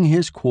 bringing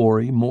his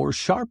quarry more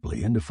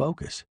sharply into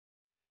focus.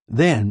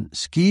 Then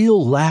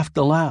Skeel laughed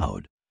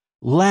aloud,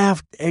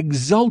 laughed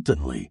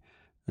exultantly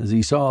as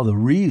he saw the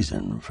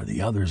reason for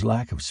the other's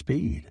lack of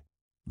speed.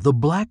 The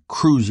black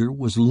cruiser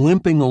was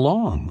limping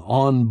along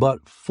on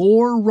but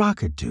 4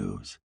 rocket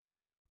tubes.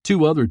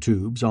 2 other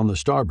tubes on the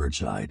starboard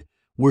side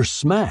were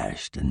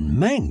smashed and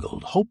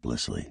mangled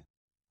hopelessly.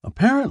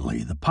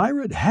 Apparently, the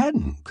pirate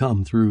hadn't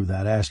come through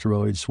that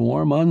asteroid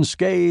swarm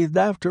unscathed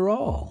after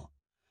all.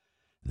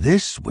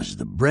 This was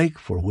the break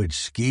for which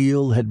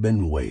Skeel had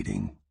been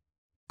waiting.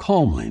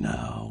 Calmly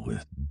now,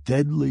 with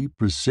deadly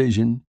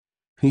precision,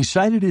 he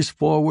sighted his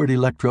forward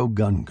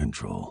electro-gun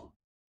control.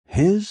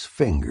 His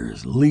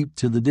fingers leaped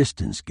to the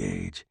distance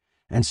gauge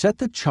and set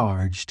the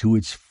charge to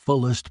its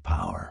fullest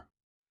power.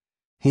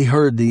 He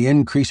heard the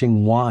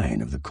increasing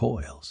whine of the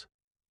coils.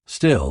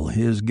 Still,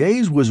 his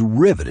gaze was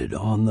riveted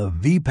on the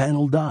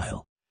V-panel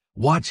dial,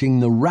 watching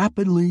the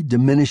rapidly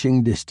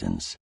diminishing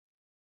distance.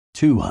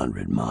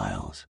 200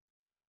 miles.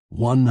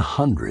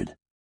 100.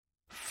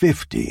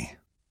 50.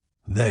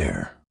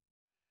 There.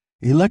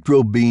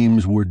 Electro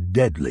beams were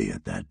deadly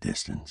at that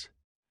distance.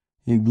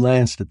 He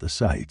glanced at the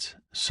sights,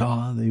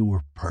 saw they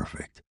were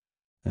perfect,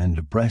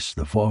 and pressed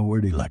the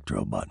forward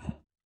electro button.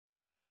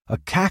 A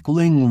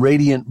cackling,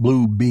 radiant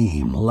blue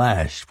beam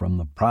lashed from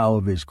the prow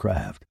of his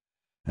craft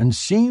and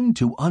seemed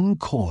to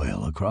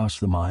uncoil across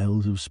the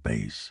miles of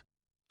space.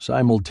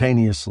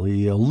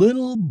 Simultaneously, a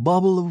little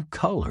bubble of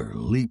color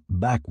leaped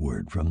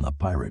backward from the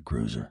pirate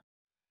cruiser.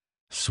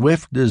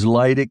 Swift as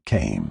light it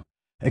came,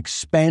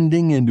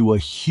 expanding into a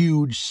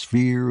huge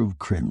sphere of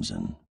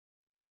crimson.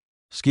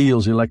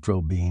 Skeel's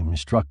electro beam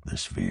struck the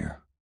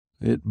sphere.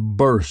 It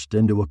burst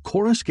into a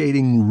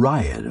coruscating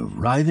riot of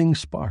writhing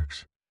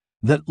sparks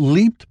that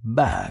leaped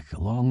back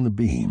along the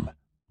beam,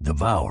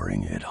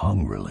 devouring it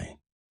hungrily.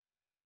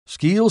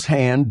 Skeel's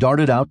hand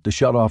darted out to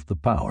shut off the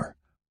power.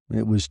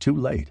 It was too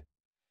late.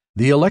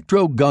 The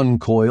electro-gun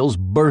coils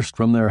burst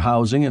from their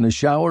housing in a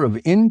shower of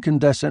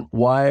incandescent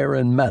wire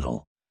and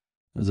metal,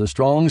 as a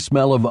strong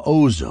smell of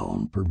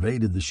ozone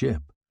pervaded the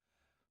ship.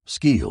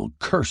 Skeel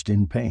cursed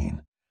in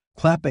pain,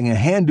 clapping a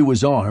hand to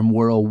his arm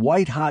where a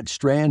white-hot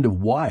strand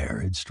of wire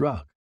had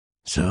struck.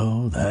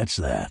 So that's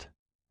that.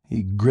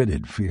 He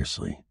gritted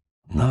fiercely.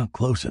 Not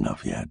close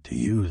enough yet to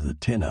use the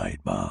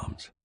tinite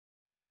bombs.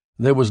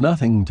 There was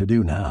nothing to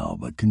do now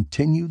but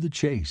continue the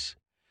chase,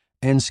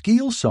 and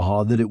Skeel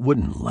saw that it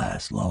wouldn't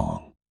last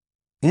long.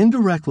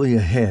 Indirectly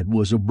ahead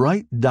was a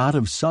bright dot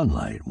of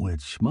sunlight,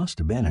 which must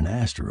have been an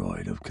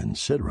asteroid of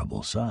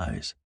considerable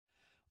size.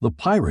 The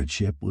pirate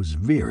ship was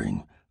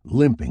veering,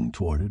 limping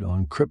toward it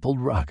on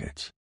crippled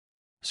rockets.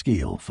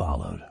 Skeel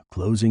followed,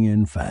 closing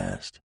in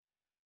fast.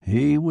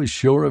 He was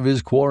sure of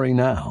his quarry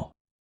now.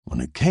 When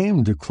it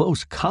came to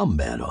close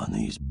combat on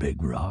these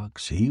big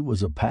rocks, he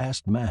was a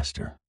past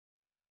master.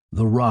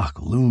 The rock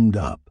loomed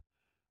up.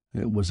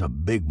 It was a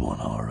big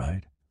one, all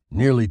right,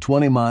 nearly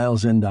 20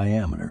 miles in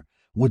diameter,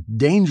 with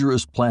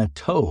dangerous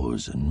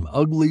plateaus and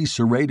ugly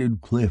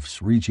serrated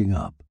cliffs reaching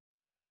up.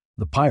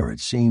 The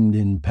pirates seemed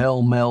in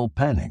pell-mell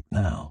panic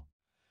now.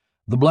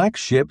 The black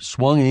ship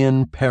swung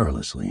in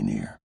perilously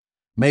near,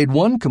 made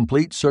one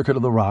complete circuit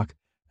of the rock,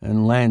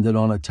 and landed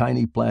on a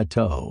tiny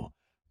plateau,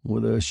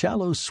 with a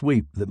shallow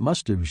sweep that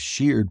must have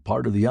sheared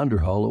part of the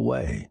underhull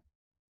away.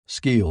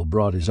 Skeel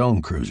brought his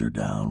own cruiser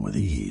down with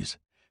ease,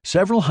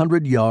 several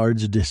hundred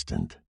yards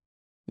distant.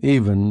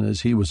 Even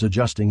as he was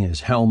adjusting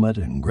his helmet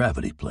and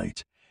gravity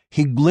plates,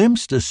 he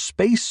glimpsed a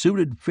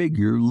space-suited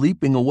figure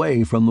leaping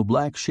away from the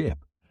black ship.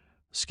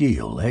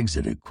 Skeel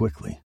exited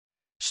quickly,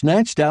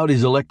 snatched out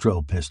his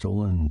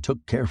electro-pistol, and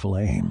took careful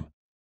aim.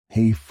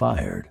 He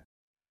fired.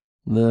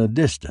 The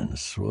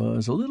distance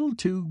was a little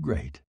too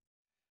great.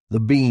 The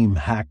beam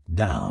hacked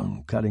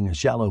down, cutting a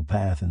shallow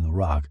path in the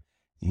rock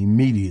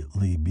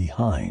immediately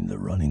behind the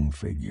running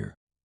figure.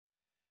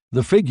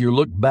 The figure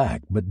looked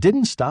back but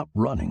didn't stop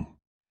running.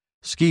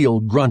 Skeel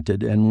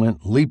grunted and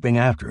went leaping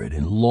after it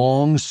in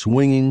long,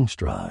 swinging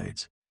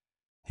strides.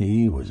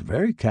 He was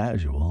very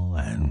casual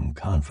and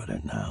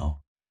confident now.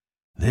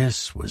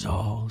 This was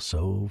all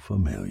so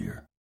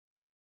familiar.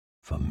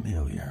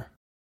 Familiar.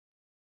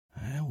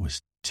 It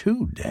was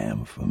too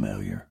damn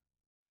familiar.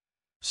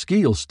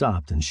 Skeel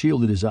stopped and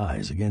shielded his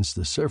eyes against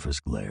the surface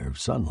glare of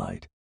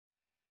sunlight.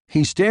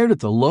 He stared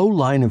at the low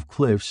line of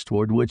cliffs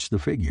toward which the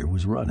figure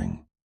was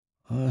running.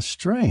 A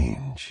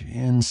strange,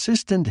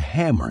 insistent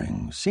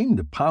hammering seemed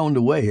to pound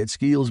away at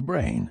Skeel's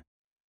brain.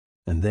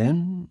 And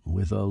then,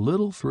 with a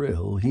little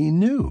thrill, he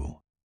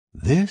knew.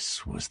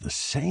 This was the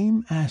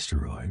same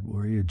asteroid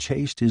where he had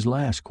chased his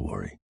last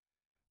quarry,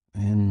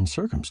 in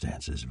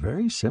circumstances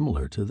very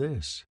similar to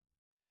this.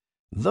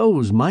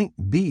 Those might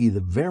be the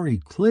very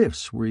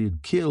cliffs where he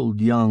had killed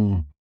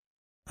young...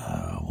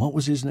 what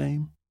was his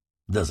name?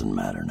 Doesn't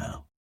matter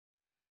now.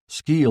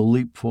 Skeel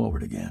leaped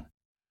forward again.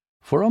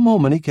 For a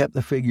moment he kept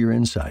the figure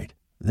in sight.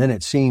 Then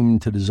it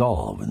seemed to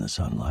dissolve in the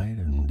sunlight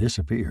and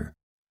disappear.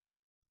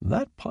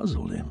 That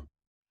puzzled him,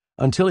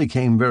 until he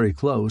came very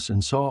close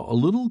and saw a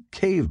little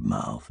cave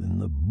mouth in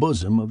the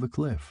bosom of the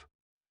cliff.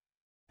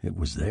 It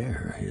was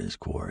there his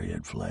quarry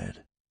had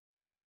fled.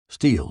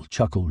 Steel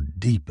chuckled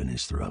deep in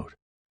his throat.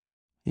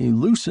 He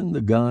loosened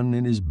the gun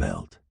in his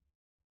belt.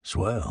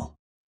 Swell.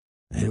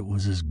 It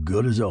was as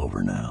good as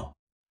over now.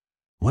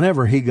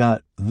 Whenever he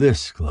got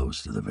this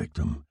close to the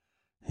victim,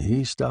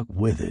 he stuck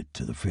with it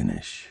to the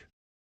finish.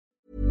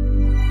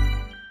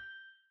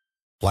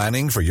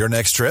 Planning for your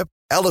next trip?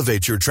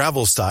 Elevate your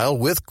travel style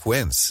with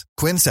Quince.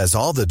 Quince has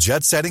all the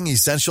jet-setting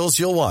essentials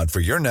you'll want for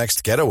your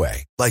next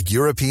getaway, like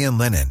European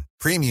linen,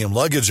 premium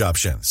luggage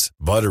options,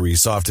 buttery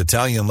soft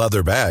Italian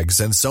leather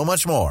bags, and so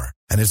much more.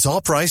 And it's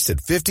all priced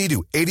at 50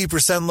 to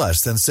 80%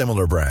 less than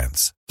similar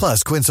brands.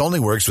 Plus, Quince only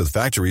works with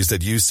factories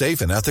that use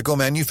safe and ethical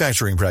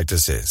manufacturing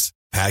practices.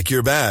 Pack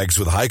your bags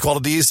with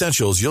high-quality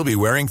essentials you'll be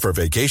wearing for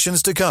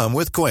vacations to come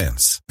with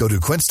Quince. Go to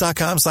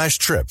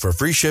quince.com/trip for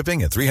free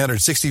shipping and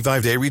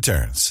 365-day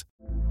returns.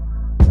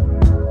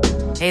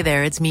 Hey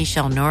there, it's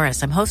Michelle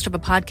Norris. I'm host of a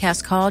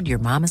podcast called Your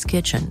Mama's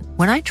Kitchen.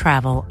 When I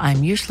travel,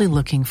 I'm usually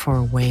looking for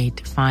a way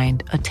to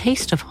find a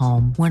taste of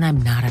home when I'm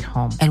not at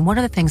home. And one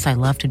of the things I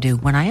love to do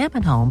when I am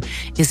at home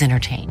is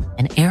entertain.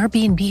 And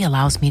Airbnb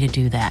allows me to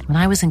do that. When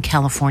I was in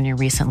California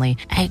recently,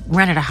 I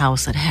rented a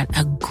house that had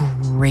a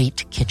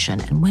great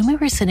kitchen. And when we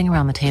were sitting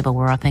around the table,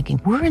 we're all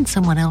thinking, we're in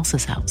someone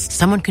else's house.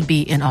 Someone could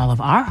be in all of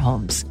our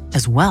homes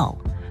as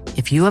well.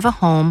 If you have a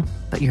home,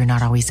 but you're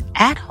not always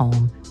at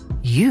home,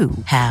 you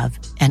have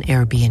an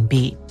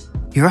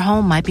Airbnb. Your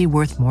home might be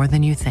worth more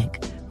than you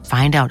think.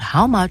 Find out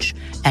how much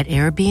at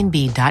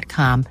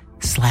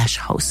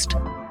airbnb.com/host.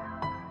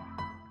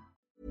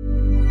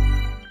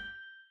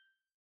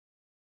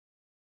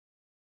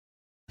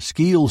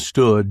 Skeel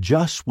stood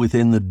just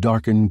within the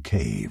darkened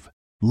cave,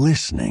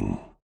 listening,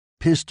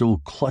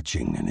 pistol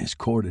clutching in his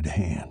corded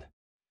hand.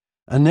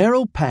 A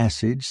narrow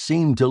passage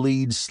seemed to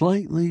lead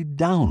slightly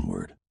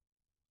downward.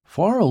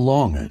 Far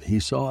along it he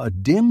saw a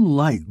dim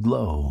light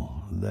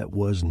glow that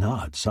was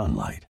not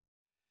sunlight.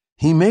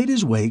 He made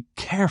his way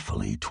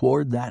carefully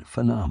toward that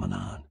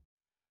phenomenon.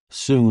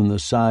 Soon the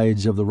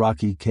sides of the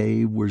rocky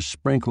cave were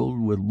sprinkled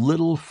with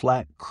little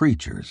flat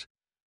creatures,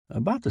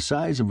 about the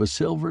size of a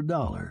silver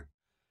dollar.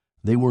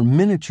 They were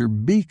miniature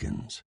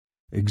beacons,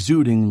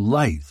 exuding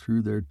light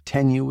through their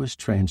tenuous,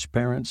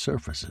 transparent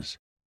surfaces.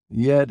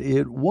 Yet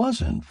it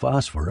wasn't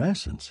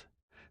phosphorescence.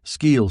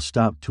 Skeel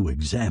stopped to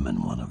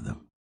examine one of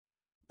them.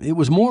 It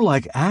was more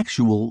like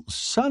actual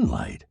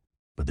sunlight,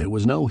 but there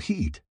was no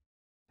heat.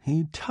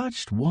 He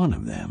touched one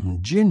of them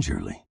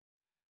gingerly.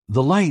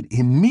 The light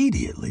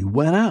immediately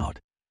went out,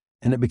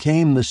 and it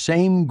became the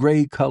same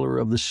gray color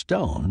of the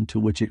stone to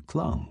which it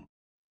clung.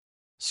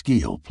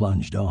 Skeel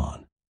plunged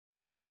on.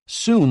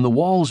 Soon the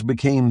walls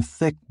became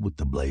thick with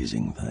the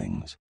blazing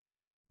things.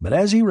 But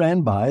as he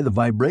ran by, the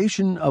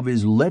vibration of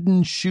his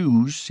leaden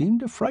shoes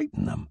seemed to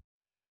frighten them.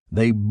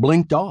 They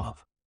blinked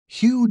off,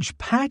 huge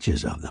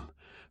patches of them,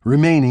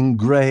 remaining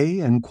gray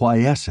and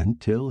quiescent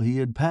till he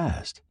had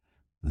passed.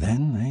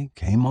 Then they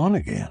came on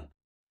again.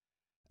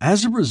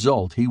 As a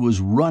result, he was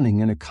running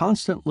in a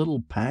constant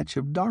little patch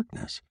of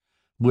darkness,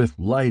 with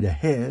light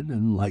ahead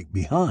and light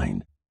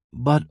behind,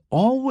 but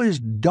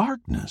always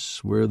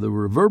darkness where the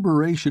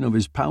reverberation of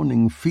his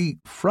pounding feet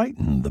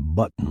frightened the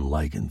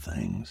button-lichen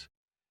things.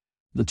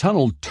 The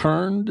tunnel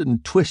turned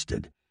and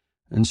twisted,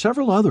 and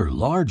several other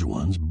large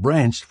ones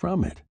branched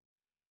from it.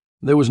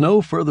 There was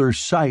no further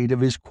sight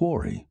of his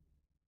quarry.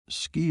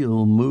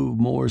 Skeel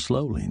moved more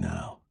slowly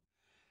now.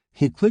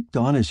 He clicked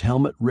on his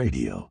helmet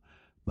radio,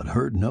 but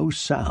heard no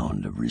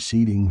sound of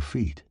receding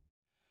feet.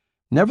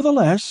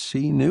 Nevertheless,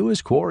 he knew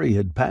his quarry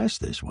had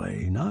passed this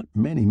way not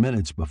many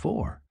minutes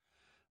before,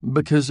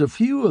 because a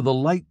few of the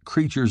light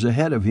creatures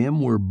ahead of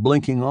him were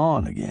blinking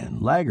on again,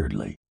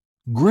 laggardly.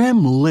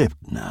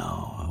 Grim-lipped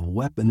now, a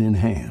weapon in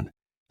hand,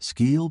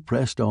 Skeel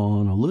pressed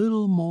on a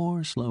little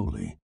more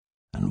slowly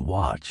and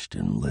watched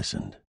and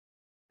listened.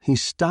 He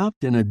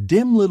stopped in a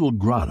dim little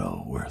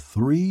grotto where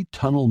 3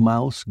 tunnel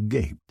mouths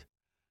gaped.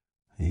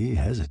 He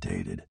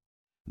hesitated,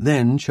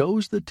 then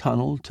chose the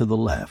tunnel to the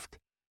left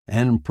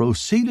and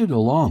proceeded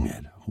along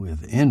it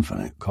with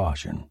infinite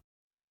caution.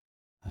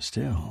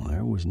 Still,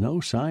 there was no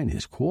sign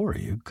his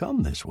quarry had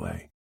come this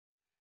way.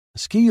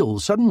 Skeel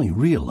suddenly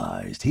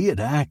realized he had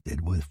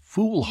acted with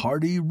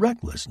foolhardy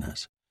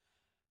recklessness.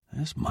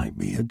 This might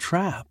be a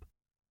trap.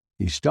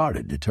 He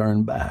started to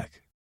turn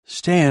back.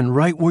 "Stand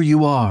right where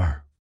you are."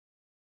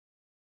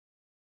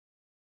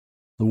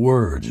 The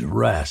words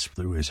rasped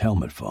through his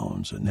helmet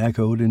phones and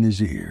echoed in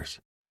his ears.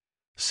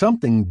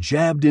 Something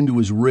jabbed into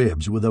his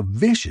ribs with a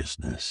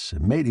viciousness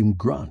that made him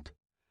grunt.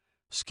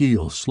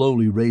 Skeel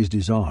slowly raised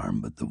his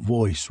arm, but the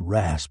voice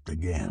rasped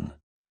again.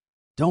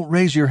 "Don't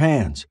raise your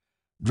hands.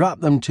 Drop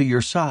them to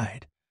your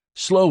side.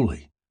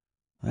 Slowly.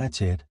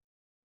 That's it.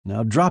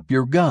 Now drop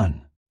your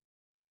gun."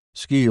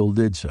 Skeel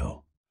did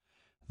so.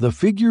 The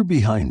figure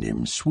behind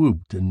him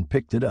swooped and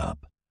picked it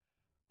up.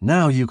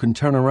 "Now you can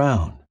turn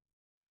around."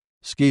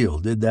 Skeel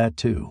did that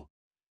too,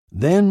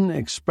 then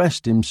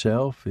expressed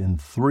himself in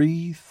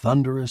 3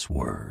 thunderous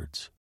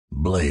words.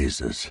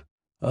 "Blazes.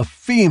 A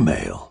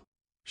female."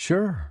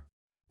 "Sure,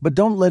 but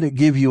don't let it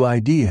give you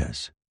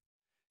ideas."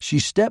 She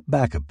stepped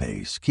back a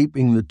pace,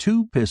 keeping the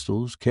 2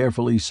 pistols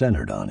carefully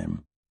centered on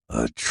him.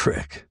 "A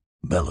trick,"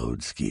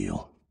 bellowed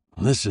Skeel.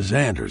 "This is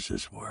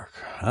Anders's work.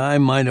 I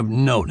might have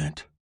known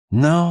it."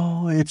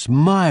 "No, it's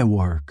my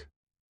work."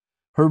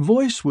 Her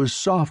voice was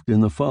soft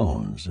in the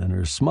phones, and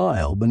her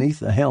smile beneath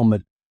the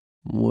helmet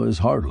was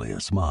hardly a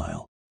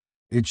smile.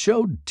 It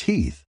showed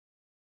teeth,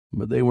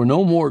 but they were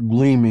no more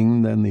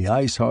gleaming than the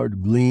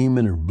ice-hard gleam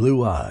in her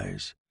blue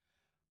eyes.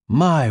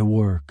 "My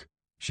work,"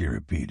 she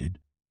repeated.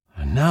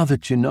 "And now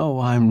that you know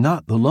I'm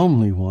not the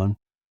lonely one,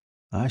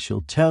 I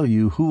shall tell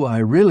you who I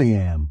really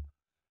am.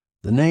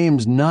 The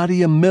name's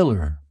Nadia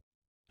Miller."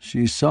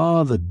 She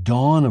saw the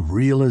dawn of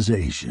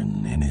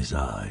realization in his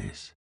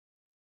eyes.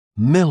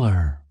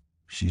 "Miller,"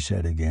 she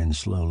said again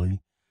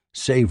slowly,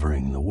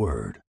 savoring the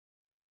word.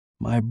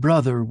 "My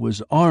brother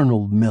was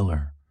Arnold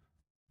Miller,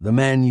 the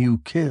man you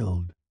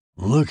killed."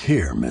 "Look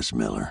here, Miss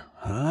Miller,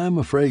 I'm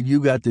afraid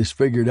you got this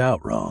figured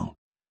out wrong.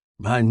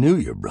 I knew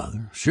your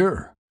brother,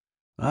 sure.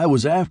 I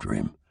was after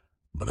him,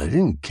 but I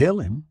didn't kill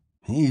him.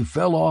 He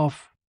fell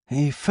off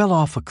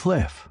a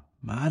cliff.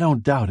 I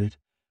don't doubt it,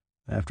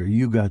 after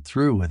you got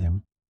through with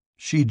him."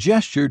 She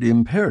gestured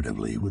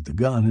imperatively with the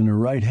gun in her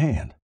right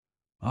hand.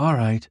 "All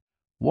right,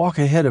 walk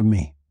ahead of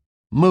me.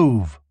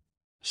 Move."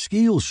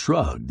 Skeel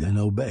shrugged and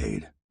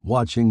obeyed,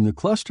 watching the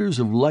clusters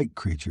of light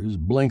creatures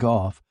blink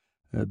off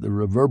at the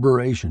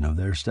reverberation of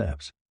their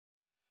steps.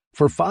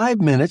 For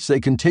 5 minutes they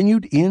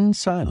continued in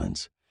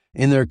silence,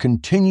 in their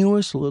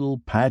continuous little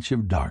patch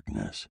of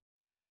darkness.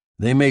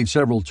 They made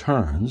several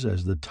turns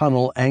as the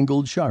tunnel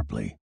angled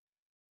sharply.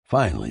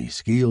 Finally,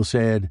 Skeel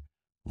said,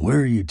 "Where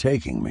are you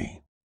taking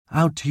me?"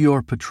 "Out to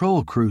your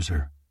patrol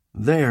cruiser.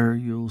 There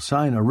you'll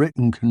sign a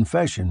written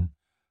confession,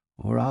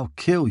 or I'll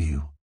kill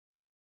you.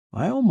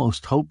 I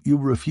almost hope you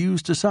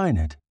refuse to sign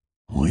it."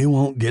 "We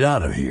won't get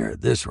out of here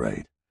at this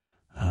rate.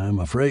 I'm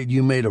afraid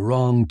you made a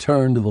wrong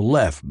turn to the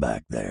left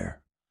back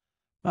there."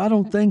 "I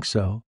don't think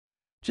so.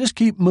 Just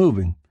keep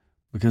moving,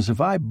 because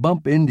if I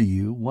bump into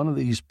you, one of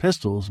these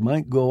pistols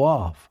might go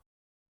off."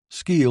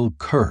 Skeel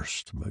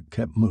cursed but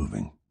kept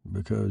moving,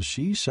 because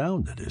she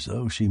sounded as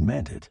though she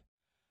meant it.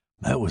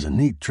 "That was a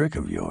neat trick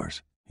of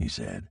yours," he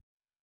said,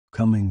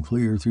 "coming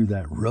clear through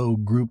that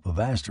rogue group of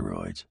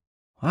asteroids."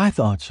 "I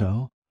thought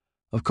so.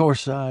 Of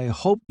course, I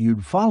hoped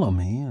you'd follow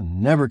me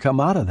and never come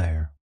out of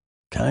there."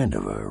 "Kind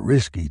of a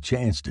risky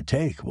chance to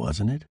take,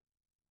 wasn't it?"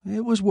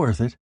 "It was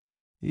worth it,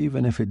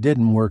 even if it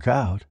didn't work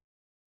out."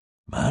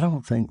 "I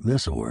don't think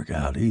this'll work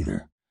out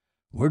either.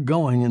 We're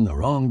going in the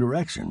wrong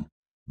direction,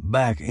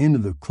 back into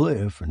the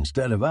cliff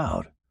instead of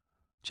out.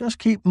 Just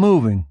keep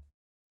moving."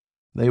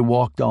 They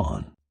walked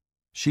on.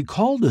 She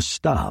called a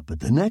stop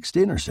at the next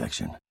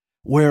intersection,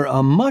 where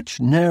a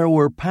much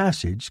narrower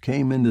passage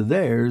came into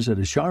theirs at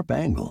a sharp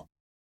angle.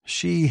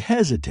 She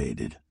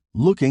hesitated,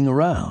 looking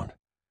around.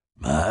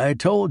 "I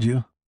told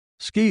you."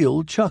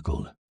 Skeel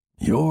chuckled.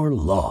 "You're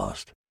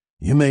lost.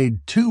 You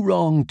made 2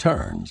 wrong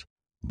turns,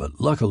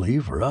 but luckily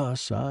for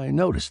us, I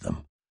noticed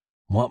them.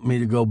 Want me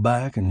to go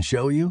back and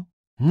show you?"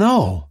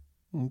 "No.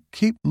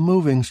 Keep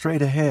moving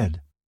straight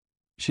ahead."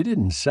 She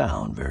didn't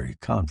sound very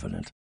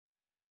confident.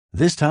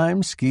 This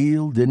time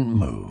Skeel didn't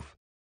move.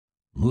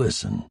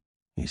 "Listen,"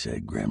 he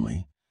said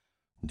grimly,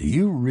 "do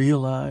you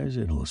realize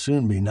it'll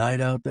soon be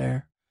night out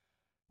there?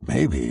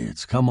 Maybe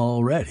it's come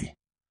already."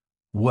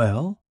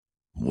 "Well?"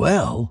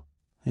 "Well?"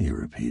 he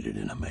repeated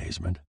in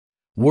amazement,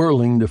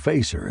 whirling to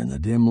face her in the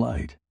dim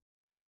light.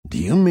 "Do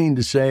you mean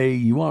to say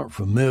you aren't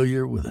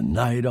familiar with a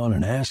night on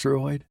an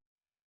asteroid?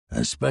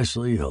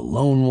 Especially a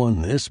lone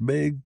one this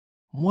big?"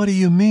 "What do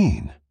you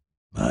mean?"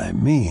 "I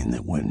mean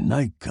that when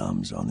night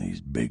comes on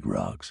these big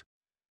rocks,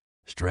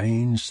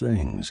 strange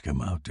things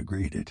come out to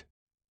greet it.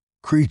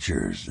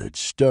 Creatures that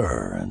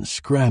stir and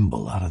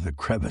scramble out of the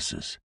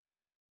crevices.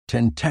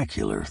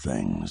 Tentacular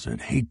things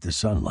that hate the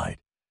sunlight,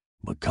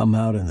 but come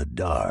out in the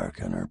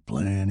dark and are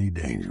plenty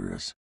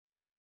dangerous.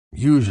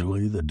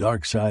 Usually the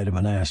dark side of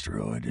an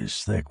asteroid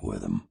is thick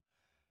with them.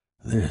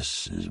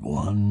 This is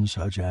one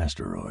such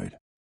asteroid.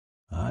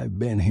 I've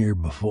been here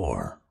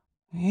before."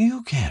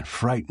 "You can't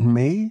frighten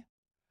me."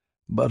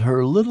 But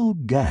her little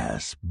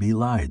gasp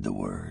belied the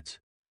words.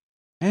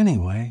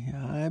 "Anyway,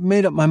 I've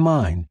made up my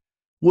mind.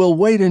 We'll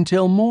wait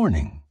until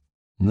morning."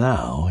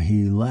 Now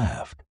he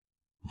laughed.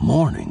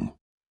 "Morning?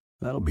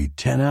 That'll be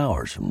 10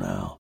 hours from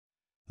now.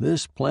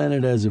 This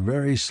planet has a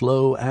very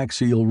slow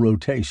axial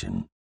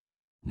rotation.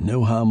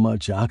 Know how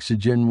much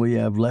oxygen we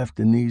have left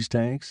in these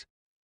tanks?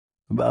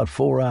 About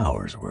 4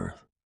 hours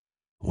worth.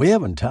 We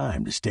haven't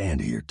time to stand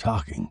here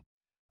talking.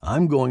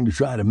 I'm going to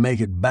try to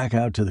make it back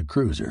out to the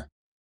cruiser.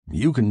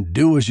 You can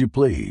do as you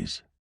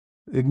please."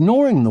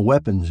 Ignoring the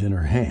weapons in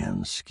her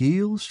hands,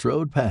 Skeel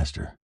strode past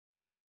her.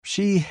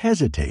 She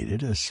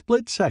hesitated a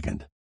split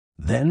second,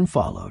 then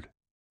followed.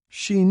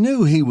 She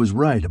knew he was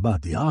right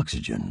about the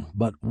oxygen,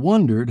 but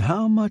wondered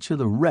how much of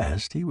the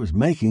rest he was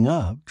making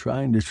up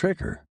trying to trick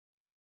her.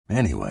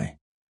 Anyway,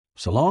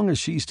 so long as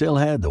she still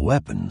had the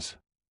weapons,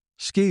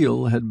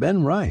 Skeel had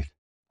been right.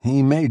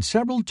 He made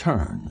several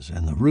turns,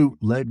 and the route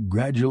led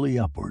gradually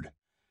upward.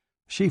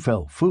 She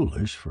felt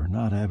foolish for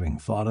not having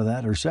thought of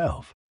that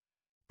herself.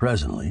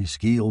 Presently,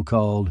 Skeel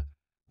called,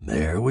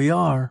 "There we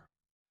are."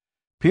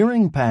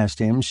 Peering past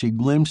him, she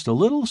glimpsed a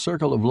little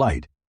circle of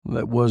light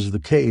that was the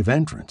cave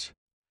entrance.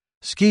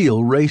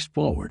 Skeel raced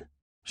forward.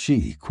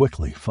 She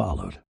quickly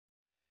followed.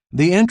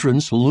 The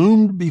entrance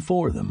loomed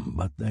before them,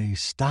 but they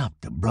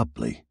stopped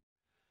abruptly.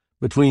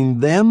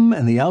 Between them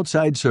and the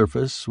outside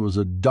surface was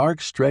a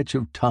dark stretch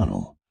of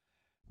tunnel.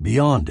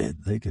 Beyond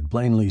it, they could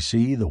plainly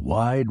see the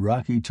wide,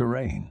 rocky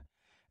terrain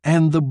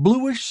and the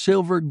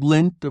bluish-silver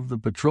glint of the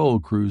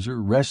patrol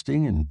cruiser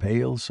resting in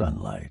pale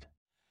sunlight.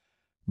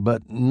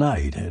 But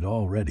night had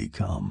already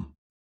come.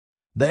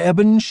 The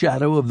ebon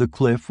shadow of the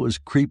cliff was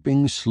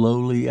creeping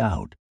slowly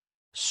out,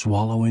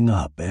 swallowing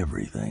up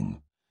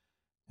everything.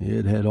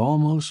 It had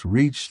almost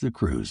reached the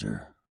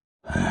cruiser.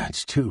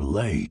 "It's too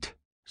late,"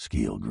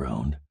 Skeel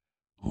groaned.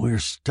 "We're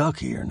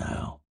stuck here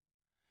now."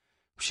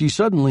 She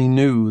suddenly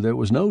knew there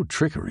was no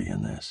trickery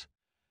in this.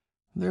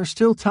 "There's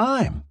still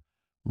time.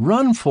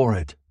 Run for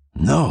it."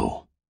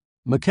 "No."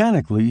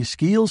 Mechanically,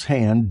 Skeel's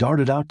hand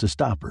darted out to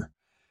stop her,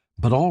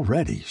 but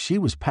already she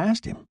was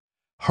past him,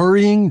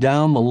 hurrying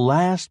down the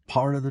last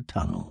part of the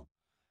tunnel.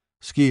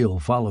 Skeel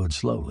followed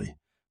slowly,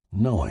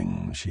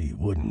 knowing she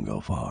wouldn't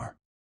go far.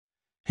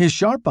 His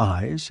sharp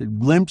eyes had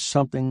glimpsed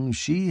something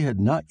she had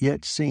not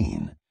yet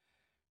seen.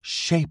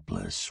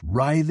 Shapeless,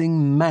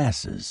 writhing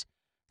masses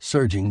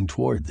surging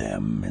toward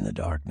them in the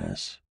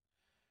darkness.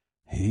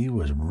 He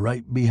was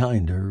right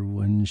behind her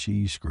when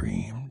she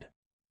screamed.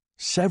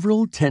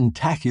 Several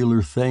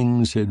tentacular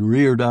things had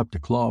reared up to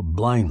claw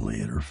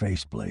blindly at her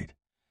faceplate.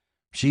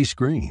 She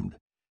screamed,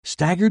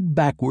 staggered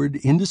backward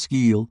into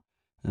Skeel,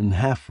 and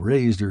half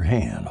raised her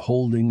hand,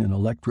 holding an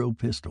electro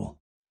pistol.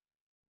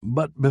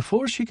 But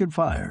before she could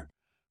fire,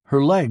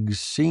 her legs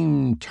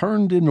seemed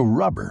turned into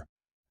rubber,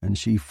 and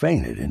she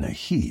fainted in a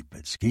heap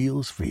at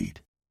Skeel's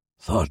feet.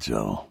 "Thought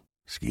so,"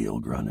 Skeel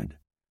grunted.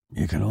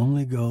 "You can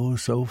only go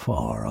so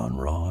far on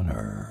raw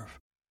nerve.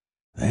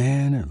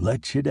 Then it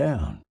lets you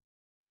down."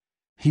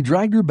 He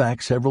dragged her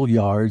back several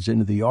yards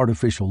into the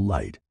artificial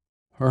light,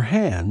 her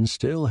hands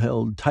still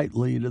held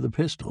tightly to the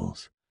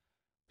pistols.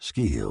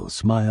 Skeel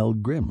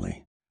smiled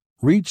grimly,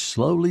 reached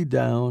slowly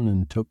down,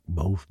 and took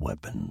both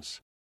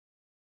weapons.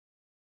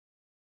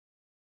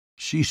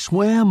 She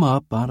swam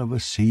up out of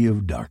a sea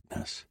of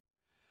darkness.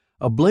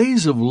 A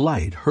blaze of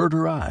light hurt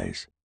her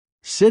eyes.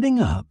 Sitting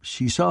up,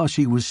 she saw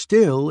she was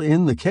still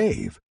in the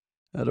cave,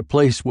 at a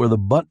place where the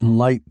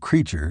button-light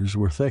creatures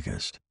were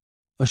thickest.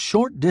 A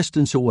short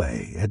distance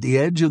away, at the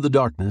edge of the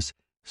darkness,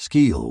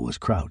 Skeel was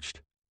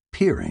crouched,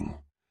 peering.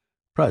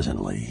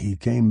 Presently, he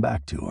came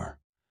back to her.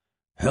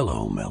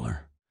 "Hello,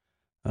 Miller.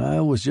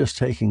 I was just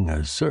taking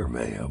a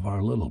survey of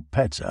our little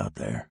pets out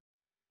there.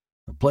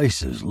 The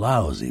place is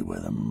lousy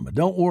with them, but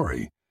don't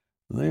worry.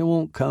 They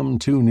won't come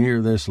too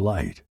near this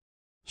light."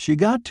 She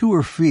got to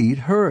her feet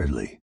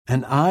hurriedly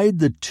and eyed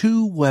the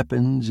 2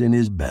 weapons in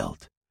his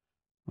belt.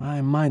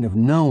 "I might have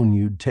known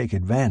you'd take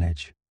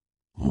advantage."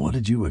 "What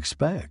did you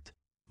expect?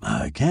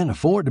 I can't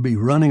afford to be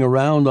running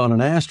around on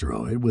an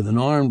asteroid with an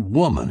armed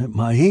woman at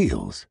my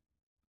heels."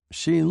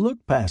 She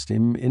looked past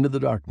him into the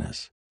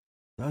darkness.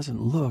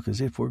 "Doesn't look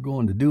as if we're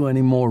going to do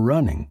any more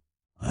running."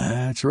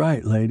 "That's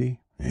right,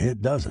 lady.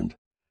 It doesn't.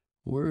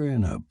 We're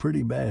in a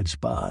pretty bad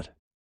spot."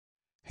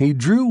 He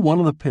drew one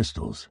of the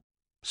pistols.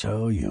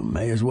 "So you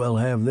may as well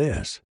have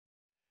this."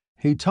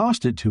 He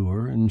tossed it to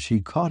her, and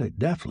she caught it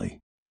deftly.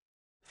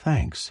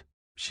 "Thanks,"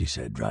 she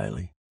said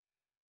dryly.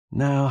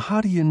 "Now, how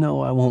do you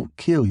know I won't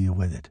kill you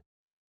with it?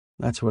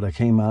 That's what I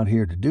came out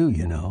here to do,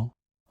 you know."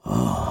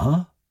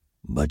 "Uh-huh,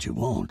 but you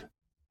won't.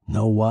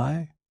 Know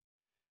why?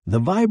 The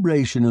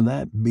vibration of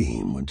that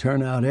beam would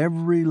turn out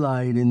every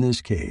light in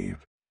this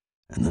cave,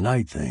 and the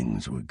night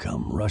things would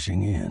come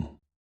rushing in."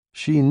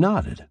 She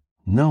nodded,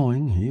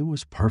 knowing he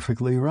was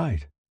perfectly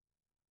right.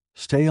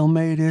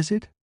 "Stalemate, is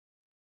it?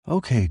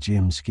 Okay,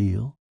 Jim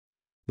Skeel.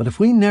 But if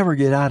we never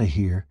get out of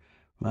here,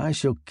 I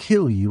shall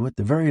kill you at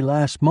the very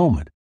last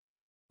moment.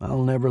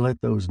 I'll never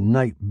let those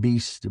night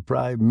beasts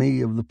deprive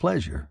me of the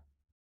pleasure."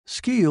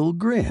 Skeel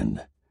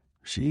grinned.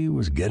 She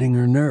was getting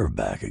her nerve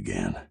back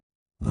again.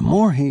 The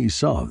more he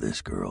saw of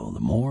this girl, the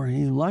more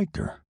he liked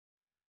her.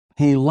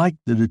 He liked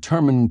the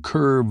determined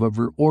curve of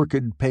her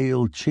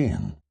orchid-pale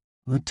chin,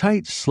 the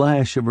tight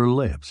slash of her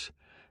lips,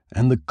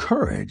 and the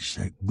courage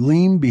that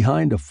gleamed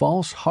behind a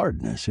false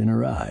hardness in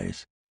her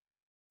eyes.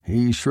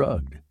 He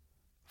shrugged.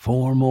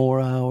 4 more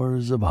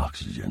hours of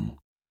oxygen.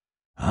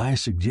 I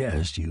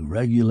suggest you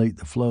regulate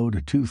the flow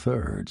to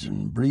 2/3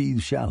 and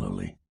breathe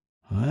shallowly.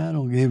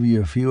 That'll give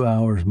you a few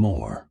hours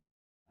more.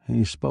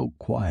 He spoke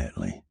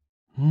quietly.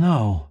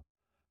 No.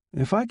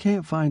 If I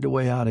can't find a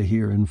way out of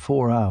here in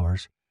 4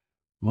 hours,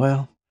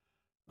 well,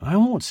 I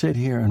won't sit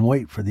here and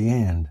wait for the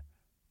end.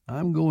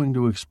 I'm going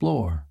to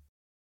explore.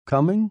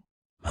 Coming?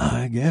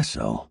 I guess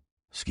so,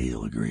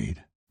 Skeel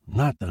agreed.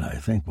 Not that I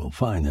think we'll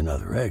find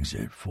another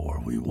exit,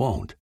 for we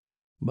won't.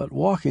 But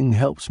walking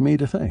helps me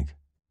to think,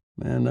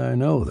 and I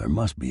know there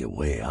must be a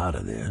way out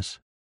of this.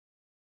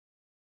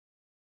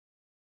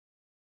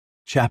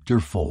 Chapter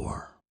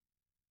 4.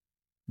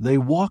 They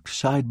walked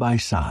side by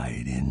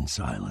side in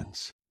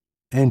silence,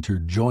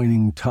 entered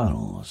joining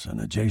tunnels and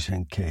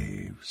adjacent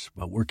caves,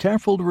 but were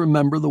careful to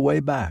remember the way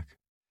back.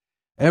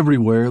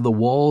 Everywhere the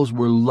walls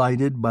were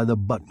lighted by the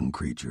button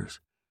creatures,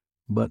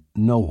 but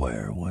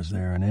nowhere was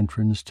there an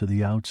entrance to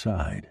the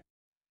outside.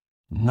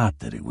 Not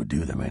that it would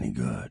do them any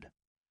good.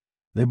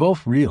 They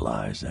both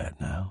realized that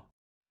now.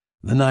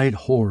 The night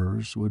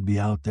horrors would be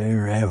out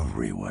there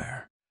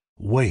everywhere,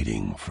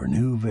 waiting for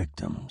new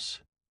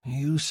victims.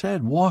 You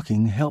said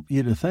walking helped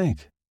you to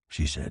think,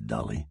 she said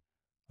dully.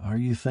 Are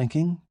you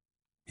thinking?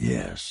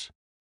 Yes.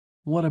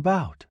 What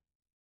about?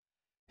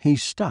 He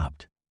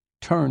stopped,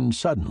 turned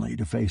suddenly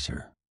to face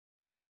her.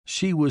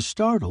 She was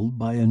startled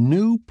by a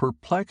new,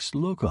 perplexed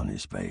look on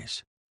his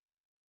face.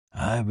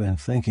 I've been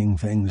thinking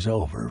things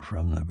over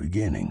from the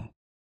beginning,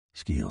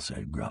 Skeel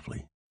said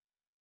gruffly.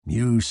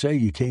 You say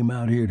you came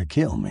out here to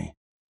kill me.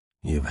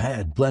 You've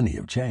had plenty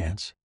of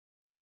chance.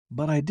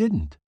 But I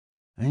didn't,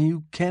 and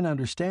you can't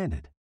understand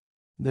it.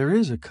 There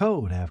is a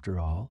code, after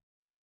all.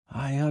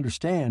 I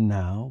understand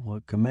now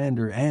what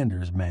Commander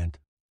Anders meant.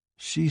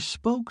 She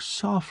spoke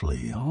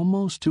softly,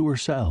 almost to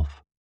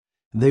herself.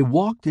 They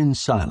walked in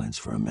silence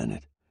for a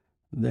minute.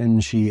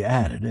 Then she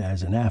added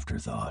as an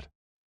afterthought,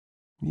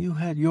 You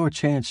had your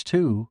chance,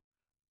 too,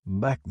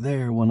 back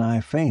there when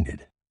I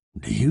fainted.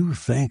 Do you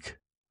think?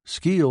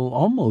 Skeel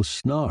almost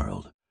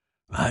snarled.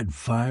 I'd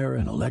fire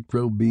an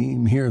electro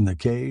beam here in the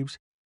caves,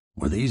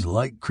 where these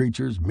light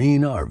creatures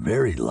mean our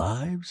very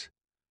lives?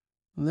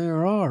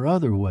 There are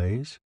other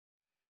ways.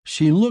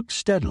 She looked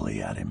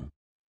steadily at him.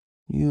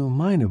 You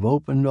might have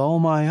opened all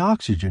my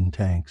oxygen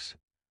tanks.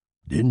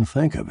 Didn't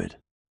think of it.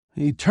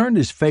 He turned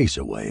his face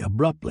away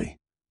abruptly.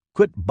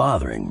 Quit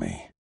bothering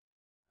me.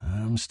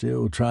 I'm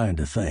still trying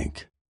to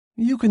think.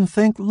 You can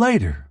think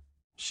later.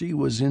 She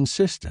was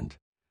insistent.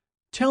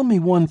 Tell me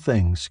one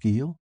thing,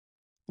 Skeel.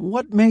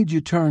 What made you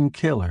turn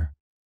killer?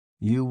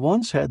 You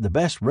once had the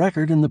best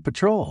record in the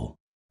patrol.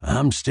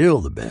 I'm still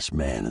the best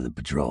man in the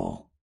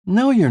patrol.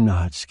 No, you're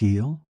not,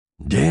 Skeel.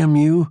 Damn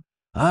you,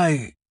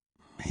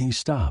 He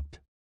stopped.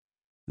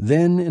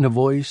 Then, in a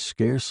voice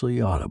scarcely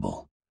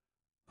audible,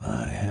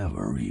 I have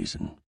a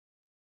reason.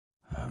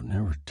 I've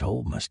never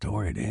told my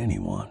story to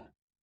anyone.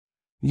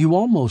 You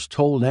almost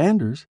told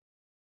Anders.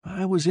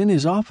 I was in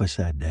his office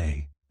that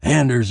day.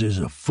 Anders is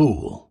a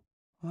fool.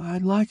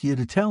 I'd like you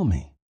to tell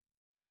me.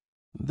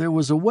 There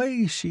was a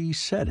way she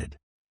said it,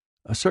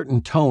 a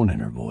certain tone in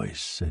her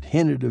voice that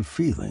hinted of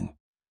feeling,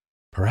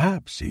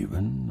 perhaps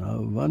even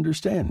of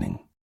understanding.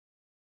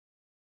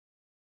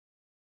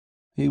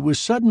 He was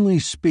suddenly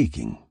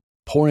speaking,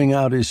 pouring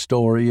out his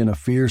story in a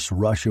fierce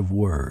rush of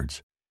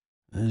words,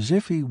 as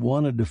if he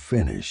wanted to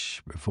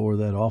finish before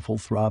that awful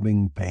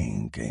throbbing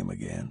pain came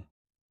again.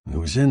 It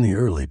was in the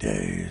early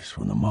days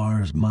when the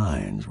Mars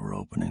mines were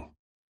opening.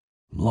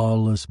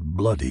 Lawless,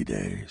 bloody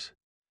days.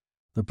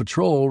 The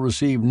patrol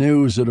received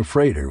news that a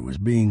freighter was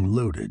being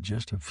looted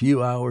just a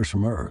few hours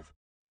from Earth.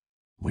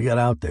 We got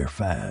out there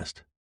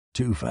fast,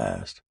 too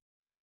fast.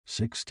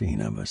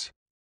 16 of us.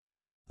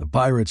 The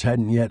pirates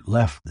hadn't yet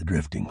left the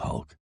drifting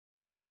hulk.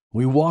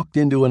 We walked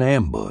into an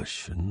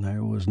ambush, and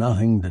there was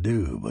nothing to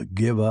do but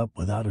give up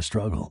without a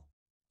struggle.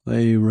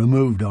 They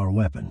removed our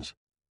weapons,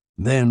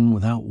 then,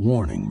 without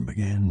warning,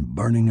 began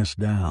burning us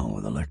down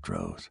with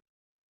electrodes.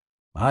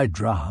 I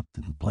dropped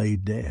and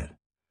played dead,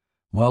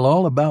 while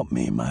all about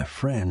me my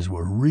friends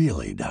were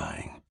really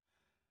dying.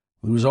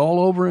 It was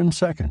all over in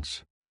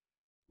seconds,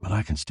 but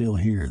I can still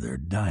hear their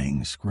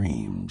dying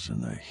screams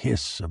and the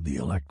hiss of the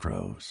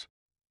electrodes.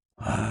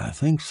 I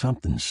think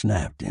something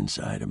snapped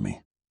inside of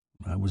me.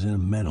 I was in a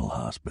mental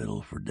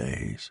hospital for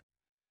days.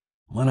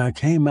 When I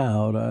came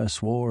out, I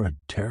swore a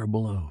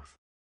terrible oath.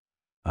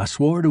 I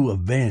swore to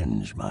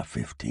avenge my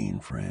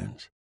 15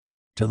 friends,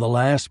 to the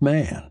last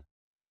man.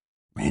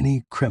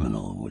 Any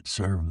criminal would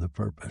serve the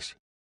purpose.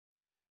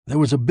 There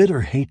was a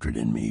bitter hatred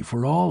in me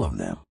for all of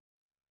them.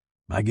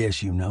 I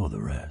guess you know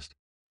the rest.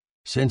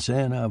 Since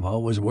then, I've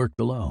always worked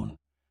alone,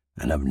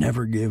 and I've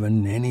never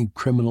given any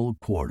criminal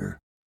quarter.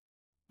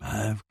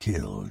 I've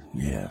killed,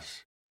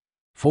 yes,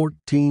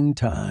 14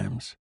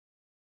 times.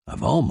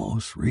 I've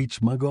almost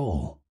reached my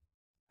goal.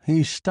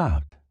 He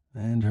stopped,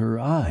 and her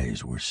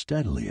eyes were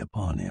steadily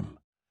upon him.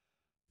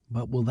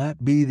 But will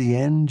that be the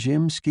end,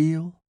 Jim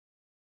Skeel?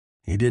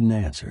 He didn't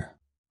answer.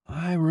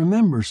 I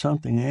remember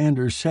something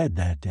Anders said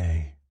that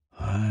day.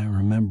 I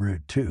remember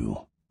it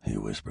too, he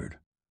whispered.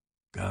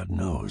 God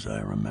knows I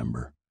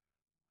remember,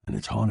 and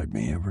it's haunted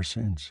me ever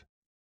since.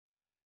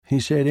 He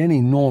said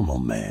any normal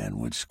man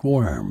would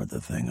squirm at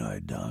the thing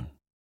I'd done.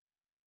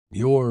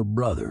 Your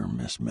brother,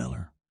 Miss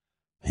Miller,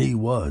 he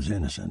was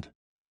innocent.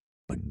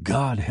 But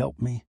God help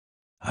me,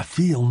 I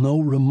feel no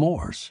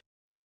remorse.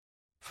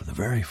 For the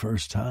very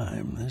first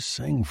time, this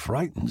thing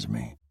frightens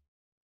me."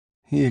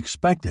 He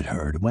expected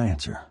her to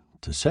answer,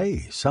 to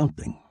say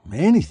something,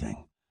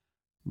 anything,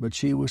 but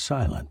she was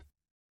silent.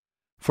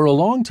 For a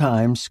long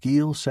time,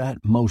 Skeel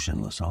sat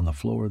motionless on the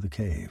floor of the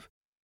cave,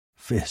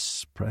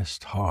 fists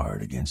pressed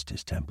hard against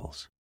his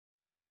temples.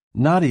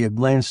 Nadia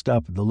glanced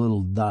up at the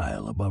little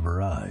dial above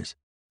her eyes,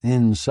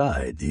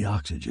 inside the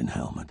oxygen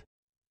helmet.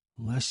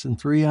 "Less than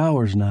 3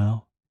 hours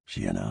now,"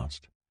 she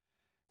announced.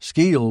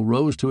 Skeel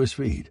rose to his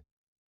feet.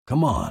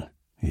 "Come on,"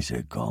 he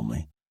said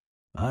calmly.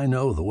 "I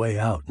know the way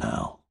out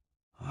now."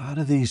 "Out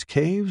of these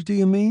caves, do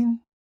you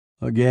mean?"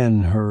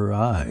 Again her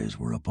eyes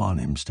were upon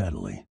him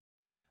steadily.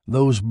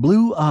 Those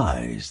blue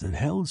eyes that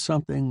held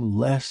something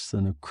less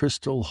than a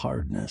crystal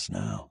hardness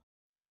now.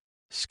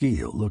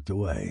 Skeel looked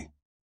away.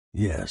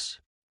 "Yes,"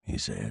 he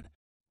said.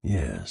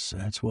 "Yes,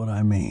 that's what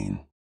I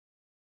mean."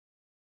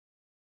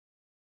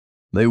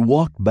 They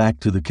walked back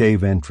to the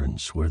cave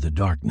entrance where the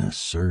darkness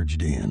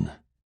surged in,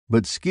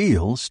 but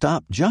Skeel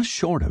stopped just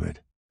short of it.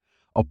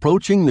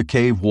 Approaching the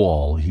cave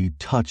wall, he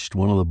touched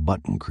one of the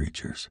button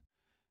creatures.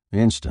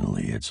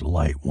 Instantly its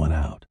light went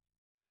out.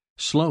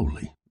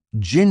 Slowly,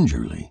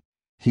 gingerly,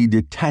 he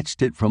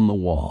detached it from the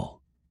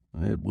wall.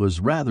 It was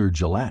rather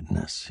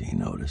gelatinous, he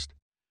noticed,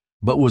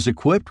 but was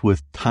equipped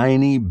with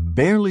tiny,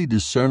 barely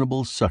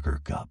discernible sucker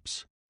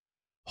cups.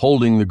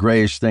 Holding the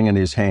grayish thing in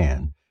his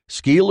hand,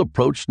 Skeel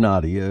approached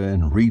Nadia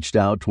and reached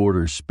out toward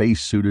her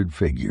space-suited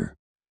figure.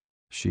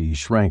 She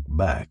shrank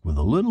back with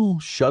a little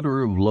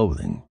shudder of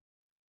loathing.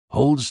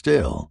 "Hold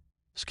still,"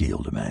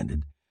 Skeel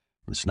demanded.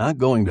 "It's not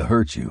going to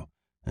hurt you,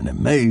 and it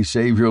may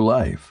save your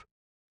life."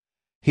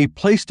 He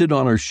placed it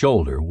on her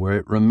shoulder where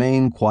it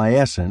remained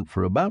quiescent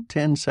for about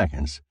 10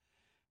 seconds.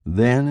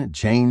 Then it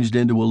changed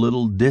into a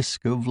little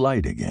disk of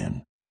light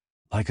again,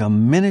 like a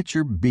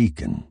miniature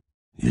beacon.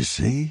 "You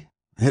see,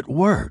 it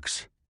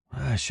works.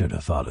 I should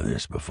have thought of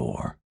this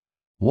before.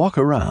 Walk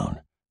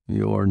around,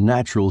 your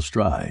natural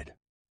stride."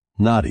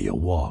 Nadia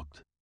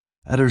walked.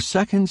 At her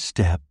second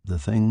step, the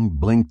thing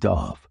blinked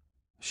off.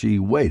 She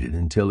waited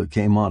until it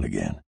came on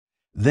again,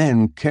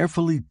 then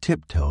carefully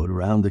tiptoed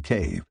around the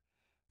cave.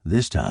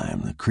 This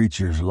time the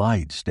creature's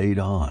light stayed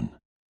on.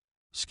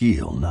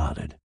 Skeel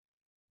nodded.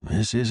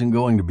 "This isn't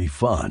going to be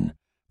fun,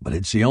 but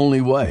it's the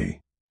only way.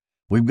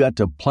 We've got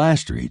to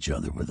plaster each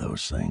other with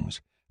those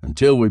things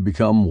until we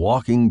become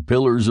walking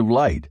pillars of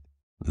light.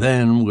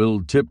 Then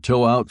we'll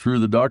tiptoe out through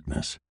the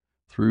darkness,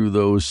 through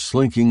those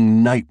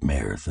slinking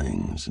nightmare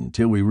things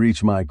until we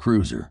reach my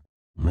cruiser.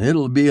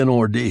 It'll be an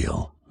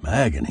ordeal,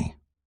 agony.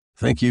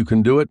 Think you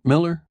can do it,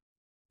 Miller?"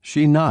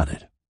 She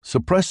nodded,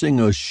 suppressing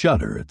a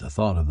shudder at the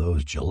thought of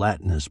those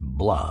gelatinous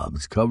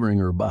blobs covering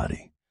her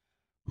body.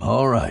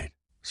 "All right,"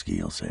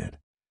 Skeel said.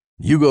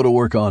 "You go to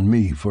work on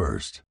me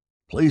first.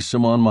 Place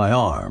some on my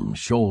arms,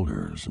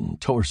 shoulders, and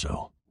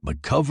torso,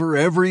 but cover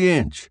every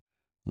inch.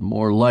 The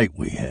more light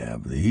we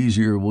have, the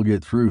easier we'll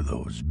get through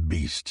those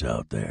beasts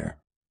out there."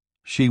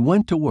 She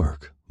went to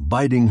work,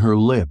 biting her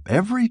lip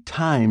every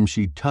time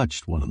she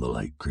touched one of the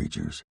light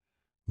creatures.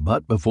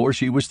 But before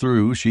she was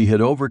through, she had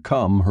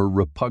overcome her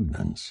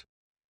repugnance.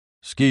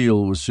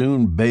 Skeel was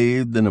soon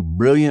bathed in a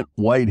brilliant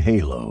white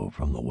halo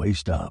from the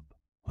waist up.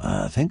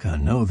 "I think I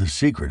know the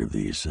secret of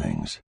these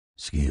things,"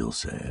 Skeel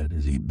said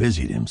as he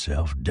busied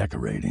himself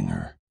decorating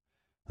her.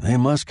 "They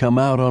must come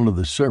out onto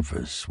the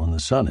surface when the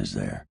sun is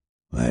there.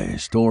 They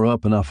store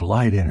up enough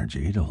light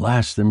energy to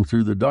last them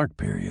through the dark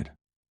period.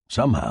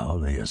 Somehow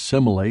they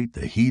assimilate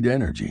the heat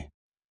energy.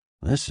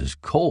 This is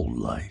cold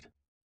light."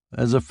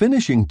 As a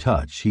finishing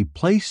touch, he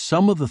placed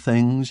some of the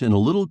things in a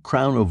little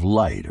crown of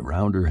light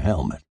around her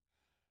helmet.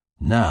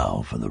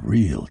 "Now for the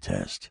real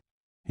test,"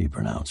 he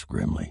pronounced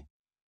grimly.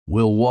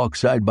 "We'll walk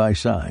side by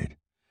side.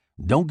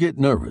 Don't get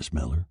nervous,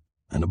 Miller,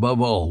 and above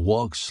all,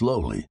 walk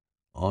slowly,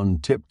 on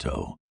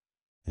tiptoe.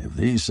 If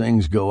these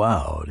things go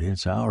out,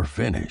 it's our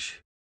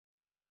finish."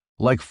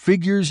 Like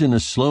figures in a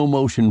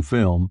slow-motion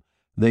film,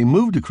 they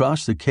moved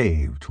across the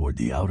cave toward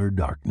the outer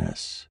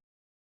darkness.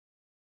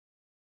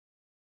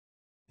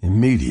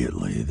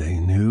 Immediately they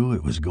knew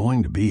it was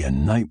going to be a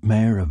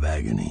nightmare of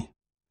agony.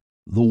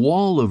 The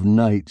wall of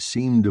night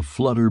seemed to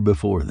flutter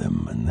before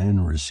them and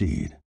then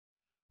recede.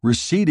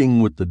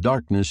 Receding with the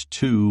darkness,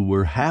 too,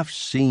 were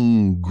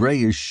half-seen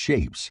grayish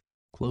shapes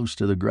close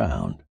to the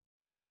ground.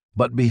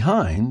 But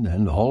behind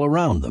and all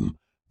around them,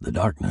 the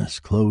darkness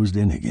closed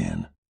in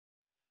again.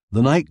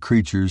 The night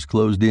creatures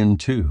closed in,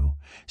 too,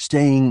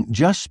 staying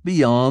just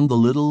beyond the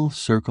little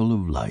circle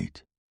of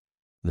light.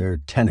 Their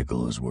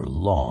tentacles were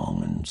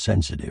long and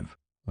sensitive,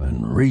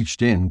 and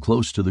reached in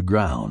close to the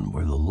ground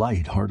where the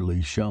light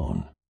hardly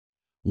shone.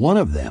 One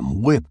of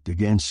them whipped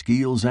against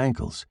Skeel's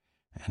ankles,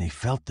 and he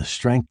felt the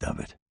strength of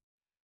it.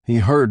 He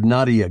heard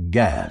Nadia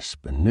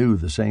gasp and knew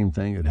the same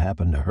thing had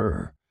happened to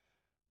her,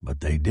 but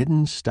they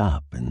didn't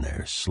stop in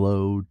their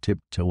slow,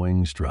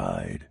 tiptoeing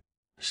stride.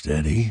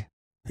 "Steady,"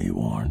 he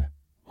warned.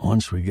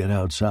 "Once we get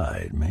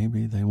outside,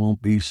 maybe they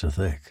won't be so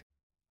thick."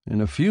 In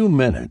a few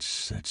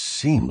minutes that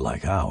seemed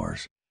like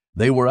hours,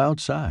 they were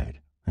outside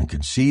and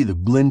could see the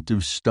glint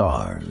of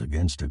stars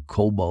against a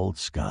cobalt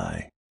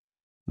sky.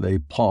 They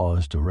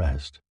paused to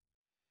rest.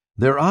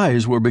 Their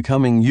eyes were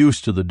becoming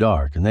used to the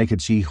dark, and they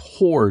could see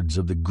hordes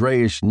of the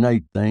grayish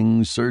night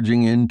things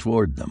surging in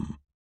toward them.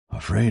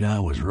 "Afraid I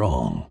was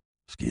wrong,"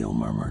 Skeel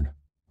murmured.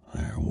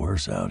 "They're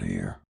worse out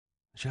here."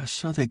 "Just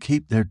so they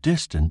keep their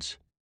distance."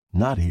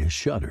 Nadia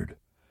shuddered.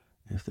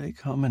 "If they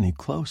come any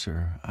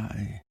closer,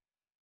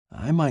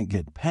 I might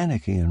get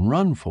panicky and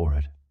run for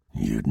it."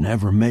 "You'd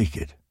never make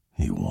it,"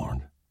 he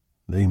warned.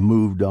 They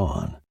moved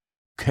on,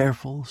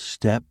 careful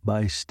step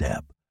by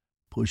step,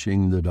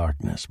 pushing the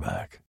darkness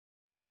back.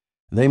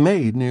 They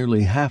made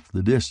nearly half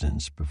the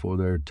distance before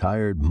their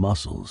tired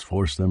muscles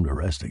forced them to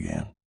rest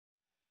again.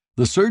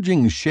 The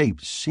surging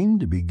shapes seemed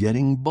to be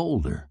getting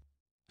bolder.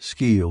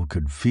 Skeel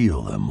could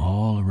feel them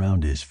all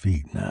around his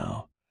feet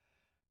now.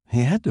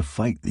 He had to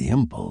fight the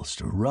impulse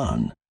to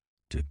run,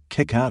 to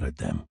kick out at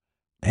them,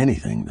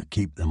 anything to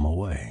keep them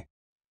away.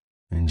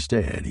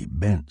 Instead, he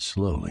bent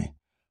slowly,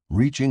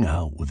 reaching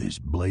out with his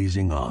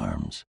blazing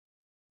arms.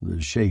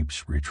 The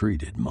shapes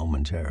retreated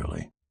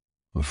momentarily.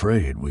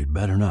 "Afraid we'd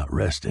better not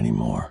rest any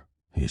more,"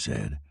 he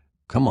said.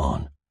 "Come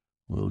on,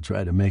 we'll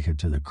try to make it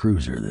to the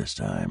cruiser this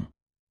time."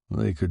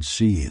 They could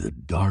see the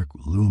dark,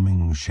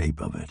 looming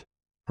shape of it,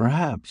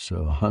 perhaps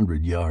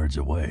 100 yards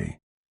away.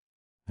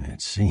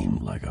 It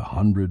seemed like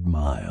 100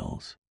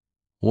 miles.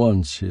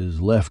 Once his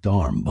left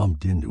arm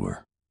bumped into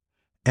her.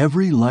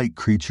 Every light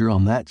creature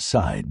on that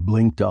side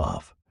blinked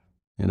off.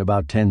 In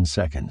about 10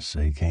 seconds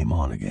they came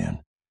on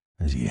again,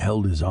 as he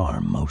held his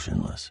arm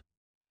motionless.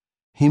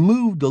 He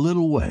moved a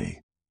little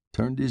way,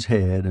 turned his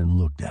head and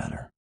looked at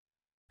her.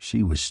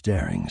 She was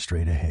staring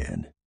straight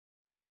ahead.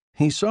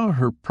 He saw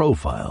her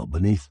profile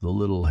beneath the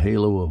little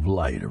halo of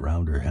light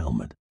around her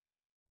helmet.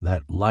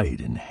 That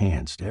light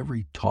enhanced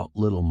every taut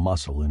little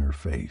muscle in her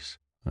face,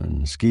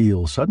 and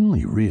Skeel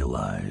suddenly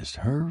realized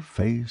her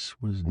face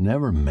was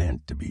never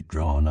meant to be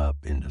drawn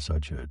up into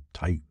such a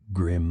tight,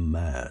 grim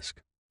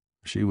mask.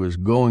 She was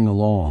going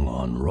along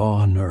on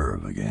raw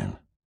nerve again.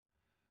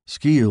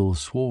 Skeel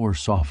swore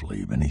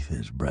softly beneath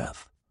his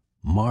breath,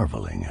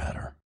 marveling at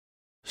her.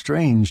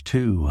 Strange,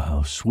 too,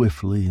 how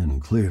swiftly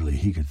and clearly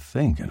he could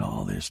think in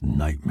all this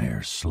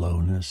nightmare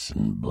slowness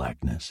and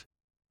blackness.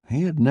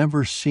 He had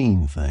never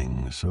seen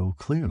things so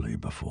clearly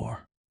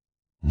before.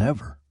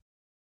 Never.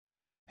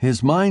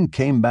 His mind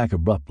came back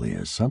abruptly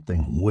as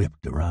something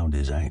whipped around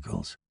his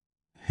ankles.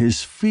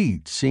 His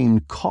feet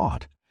seemed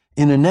caught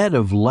in a net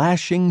of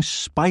lashing,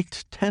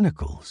 spiked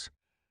tentacles.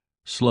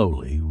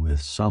 Slowly,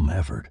 with some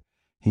effort,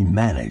 he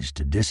managed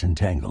to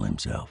disentangle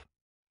himself.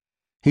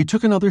 He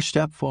took another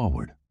step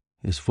forward.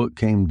 His foot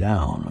came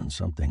down on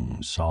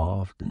something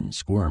soft and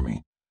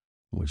squirmy,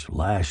 which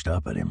lashed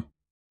up at him.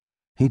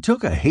 He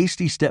took a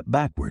hasty step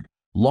backward,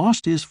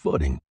 lost his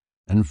footing,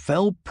 and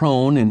fell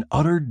prone in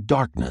utter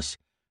darkness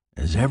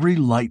as every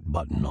light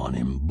button on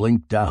him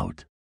blinked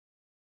out.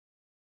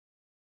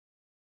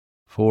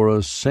 For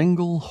a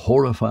single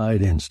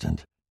horrified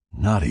instant,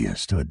 Nadia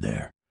stood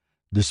there,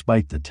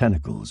 despite the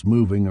tentacles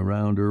moving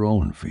around her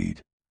own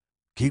feet.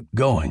 "Keep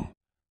going,"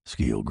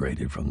 Skeel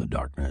grated from the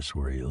darkness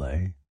where he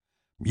lay.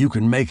 "You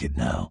can make it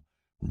now.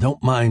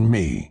 Don't mind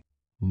me."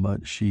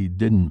 But she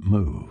didn't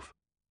move,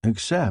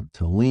 except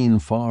to lean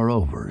far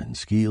over in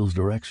Skeel's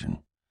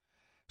direction.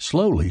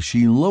 Slowly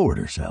she lowered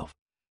herself,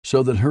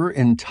 so that her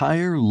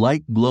entire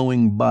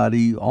light-glowing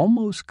body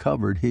almost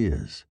covered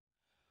his.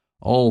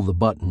 All the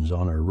buttons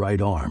on her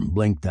right arm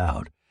blinked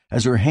out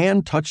as her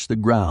hand touched the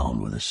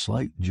ground with a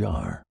slight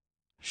jar.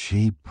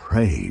 She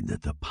prayed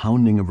that the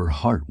pounding of her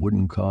heart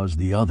wouldn't cause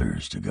the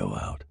others to go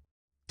out.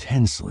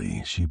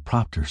 Tensely, she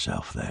propped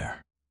herself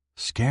there,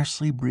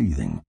 scarcely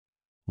breathing,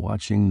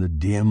 watching the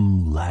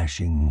dim,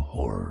 lashing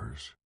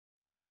horrors.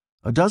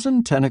 A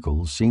dozen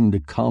tentacles seemed to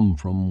come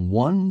from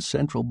one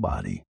central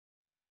body.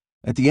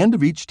 At the end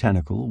of each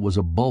tentacle was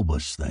a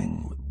bulbous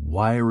thing with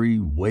wiry,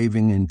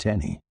 waving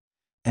antennae,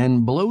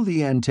 and below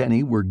the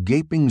antennae were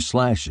gaping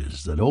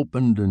slashes that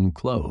opened and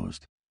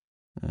closed,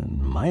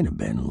 and might have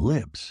been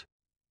lips.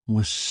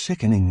 With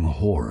sickening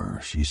horror,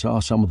 she saw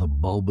some of the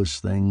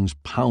bulbous things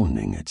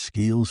pounding at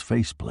Skeel's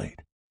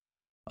faceplate.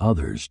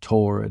 Others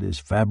tore at his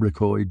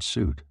fabricoid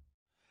suit.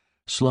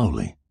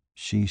 Slowly,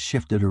 she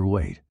shifted her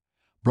weight,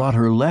 brought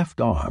her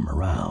left arm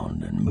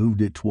around, and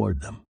moved it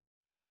toward them.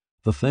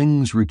 The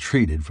things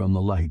retreated from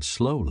the light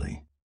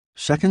slowly.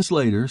 Seconds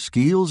later,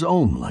 Skeel's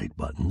own light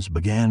buttons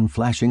began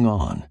flashing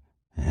on,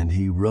 and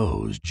he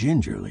rose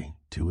gingerly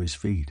to his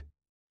feet.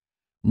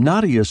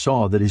 Nadia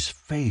saw that his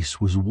face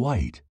was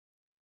white.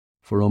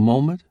 For a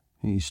moment,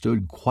 he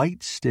stood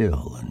quite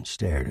still and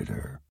stared at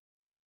her.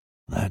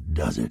 "That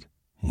does it,"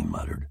 he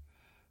muttered,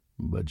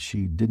 but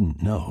she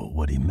didn't know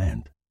what he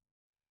meant.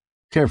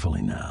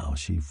 Carefully now,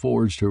 she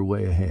forged her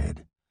way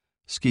ahead.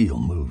 Skeel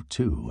moved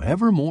too,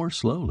 ever more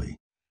slowly,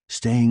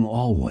 staying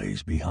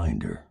always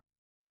behind her.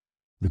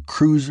 The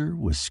cruiser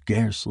was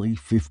scarcely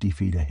 50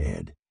 feet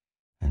ahead,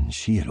 and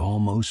she had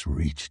almost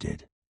reached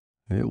it.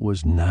 It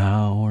was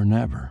now or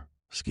never,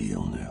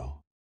 Skeel knew.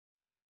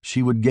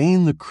 She would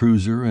gain the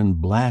cruiser and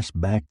blast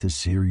back to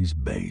Ceres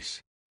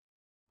base.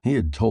 He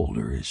had told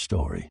her his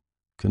story,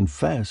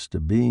 confessed to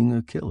being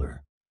a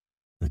killer,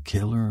 the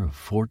killer of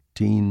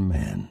 14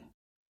 men.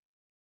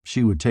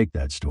 She would take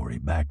that story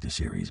back to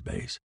Ceres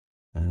base,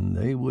 and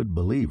they would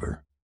believe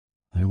her.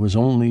 There was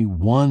only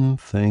one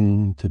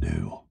thing to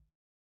do.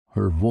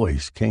 Her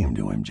voice came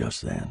to him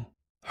just then.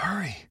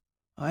 "Hurry!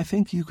 I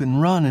think you can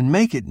run and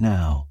make it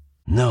now."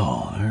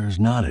 "No, there's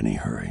not any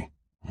hurry.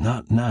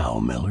 Not now,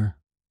 Miller."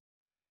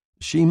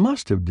 She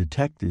must have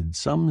detected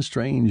some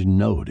strange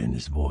note in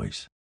his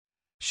voice.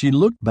 She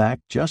looked back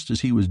just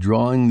as he was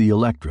drawing the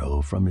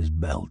electro from his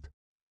belt.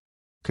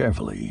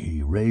 Carefully,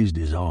 he raised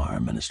his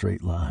arm in a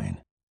straight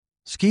line.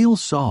 Skeel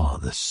saw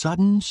the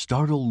sudden,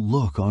 startled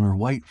look on her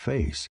white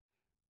face.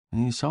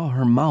 He saw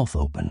her mouth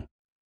open,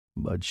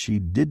 but she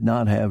did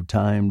not have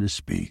time to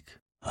speak.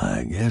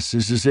 "I guess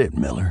this is it,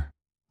 Miller.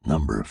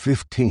 Number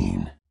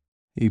 15.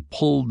 He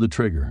pulled the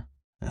trigger,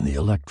 and the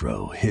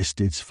electro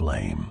hissed its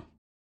flame.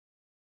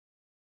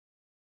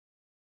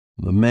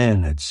 The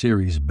men at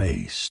Ceres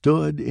base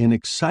stood in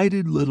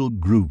excited little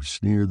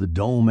groups near the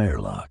dome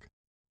airlock.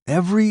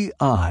 Every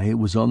eye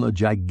was on the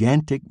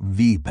gigantic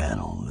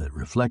V-panel that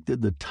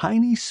reflected the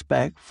tiny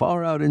speck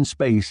far out in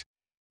space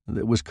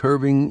that was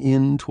curving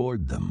in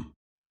toward them.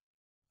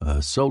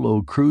 A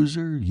solo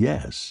cruiser,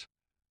 yes.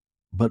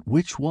 But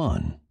which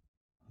one?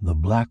 The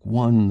black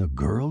one the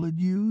girl had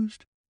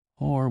used?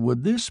 Or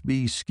would this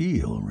be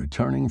Skeel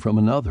returning from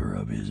another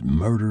of his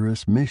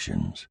murderous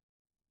missions?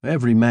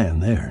 Every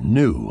man there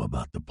knew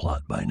about the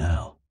plot by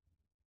now.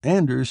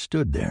 Anders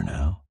stood there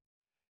now,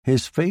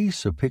 his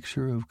face a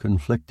picture of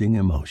conflicting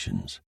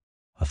emotions.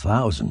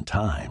 1,000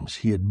 times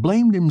he had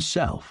blamed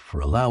himself for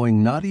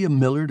allowing Nadia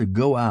Miller to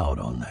go out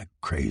on that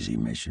crazy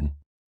mission.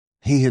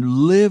 He had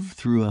lived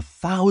through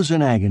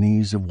 1,000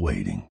 agonies of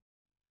waiting.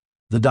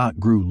 The dot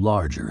grew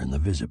larger in the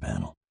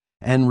VisiPanel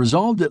and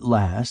resolved at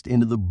last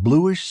into the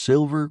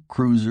bluish-silver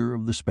cruiser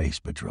of the Space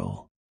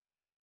Patrol.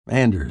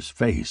 Anders'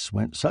 face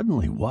went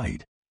suddenly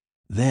white.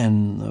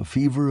 Then a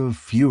fever of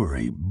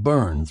fury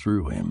burned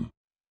through him.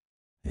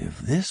 If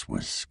this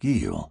was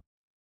Skeel,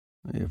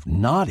 if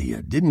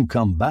Nadia didn't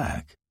come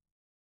back.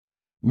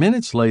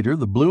 Minutes later,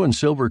 the blue and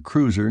silver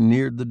cruiser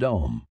neared the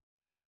dome.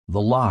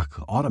 The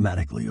lock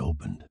automatically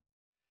opened.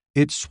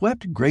 It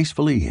swept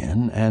gracefully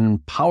in,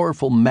 and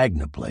powerful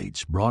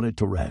magnaplates brought it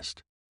to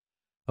rest.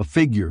 A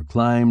figure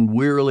climbed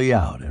wearily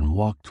out and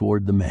walked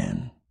toward the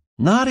men.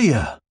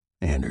 "Nadia!"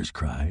 Anders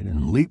cried,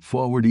 and leaped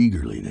forward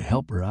eagerly to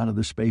help her out of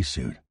the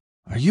spacesuit.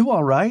 "Are you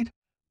all right?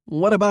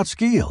 What about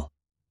Skeel?"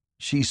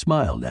 She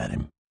smiled at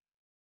him.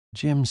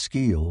 "Jim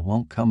Skeel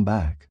won't come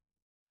back."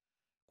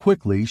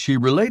 Quickly, she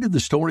related the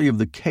story of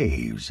the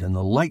caves and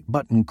the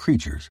light-button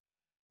creatures,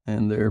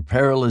 and their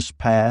perilous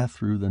path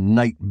through the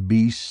night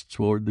beasts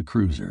toward the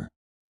cruiser.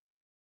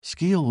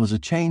 "Skeel was a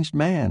changed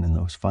man in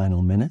those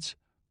final minutes,"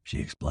 she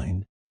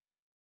explained.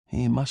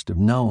 "He must have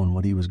known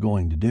what he was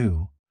going to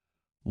do,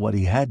 what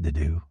he had to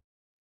do.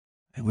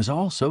 It was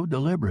all so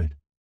deliberate.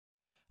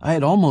 I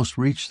had almost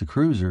reached the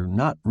cruiser,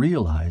 not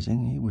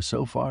realizing he was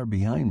so far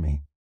behind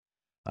me.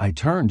 I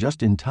turned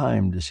just in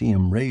time to see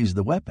him raise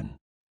the weapon.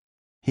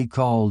 He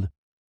called,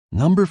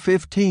 'Number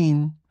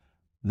 15.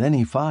 Then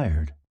he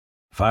fired."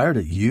 "Fired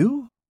at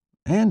you?"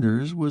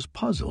 Anders was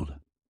puzzled.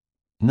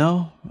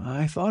 "No,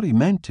 I thought he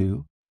meant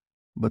to,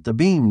 but the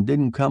beam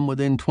didn't come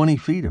within 20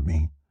 feet of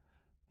me.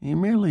 He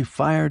merely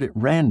fired at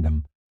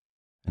random,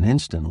 and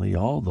instantly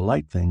all the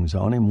light things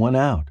on him went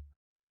out.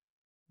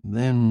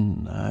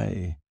 Then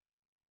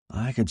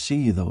I could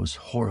see those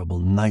horrible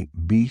night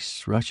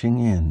beasts rushing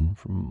in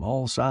from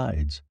all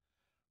sides.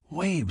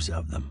 Waves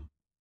of them."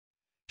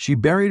 She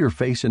buried her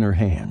face in her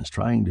hands,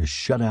 trying to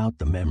shut out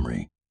the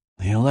memory.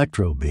 "The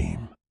electro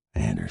beam,"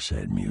 Anders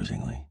said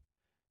musingly.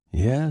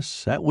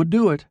 "Yes, that would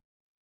do it.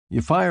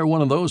 You fire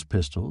one of those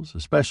pistols,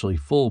 especially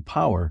full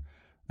power,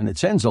 and it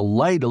sends a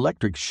light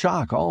electric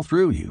shock all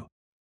through you.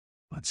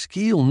 But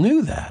Skeel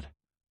knew that.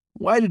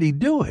 Why did he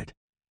do it?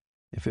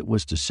 If it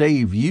was to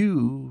save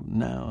you,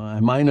 now I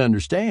might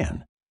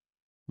understand.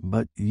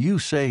 But you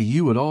say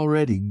you had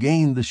already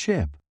gained the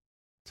ship."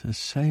 "To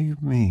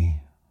save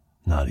me,"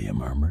 Nadia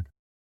murmured.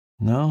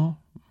 "No,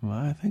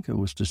 I think it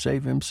was to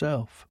save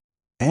himself."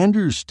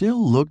 Anders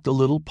still looked a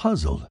little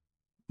puzzled.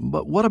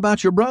 "But what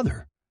about your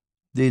brother?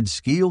 Did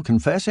Skeel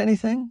confess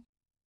anything?"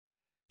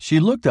 She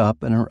looked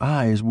up, and her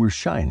eyes were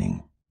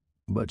shining,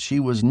 but she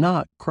was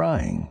not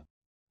crying.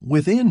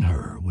 Within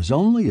her was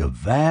only a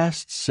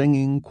vast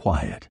singing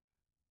quiet,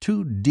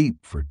 too deep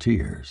for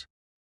tears.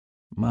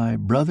 "My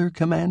brother,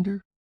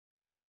 Commander?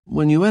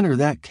 When you enter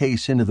that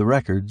case into the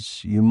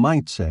records, you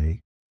may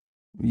say,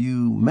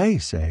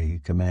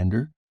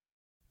 Commander,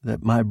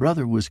 that my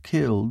brother was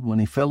killed when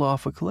he fell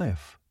off a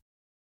cliff."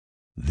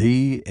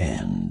 The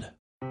end.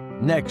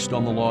 Next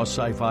on the Lost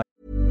Sci-Fi.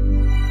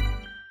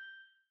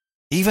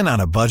 Even on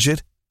a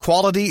budget,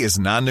 quality is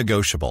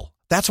non-negotiable.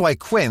 That's why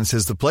Quince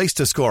is the place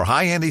to score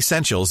high-end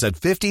essentials at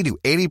 50 to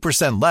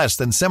 80% less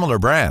than similar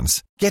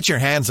brands. Get your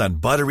hands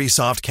on buttery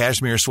soft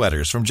cashmere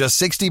sweaters from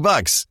just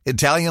 $60,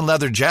 Italian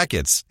leather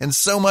jackets, and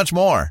so much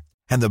more.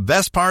 And the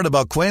best part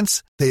about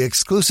Quince, they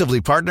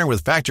exclusively partner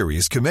with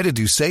factories committed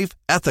to safe,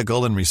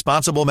 ethical, and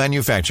responsible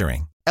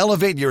manufacturing.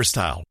 Elevate your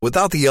style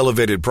without the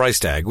elevated price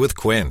tag with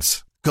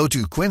Quince. Go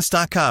to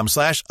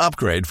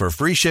quince.com/upgrade for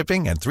free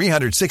shipping and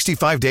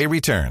 365-day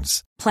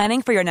returns.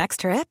 Planning for your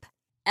next trip?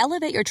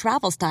 Elevate your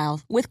travel style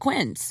with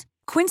Quince.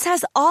 Quince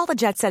has all the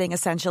jet-setting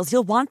essentials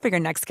you'll want for your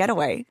next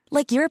getaway,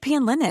 like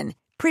European linen,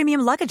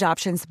 premium luggage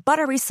options,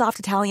 buttery soft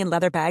Italian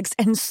leather bags,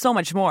 and so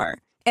much more.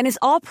 And is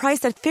all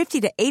priced at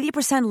 50 to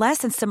 80% less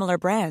than similar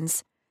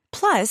brands.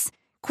 Plus,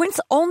 Quince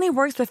only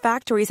works with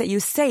factories that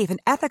use safe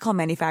and ethical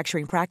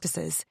manufacturing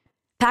practices.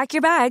 Pack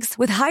your bags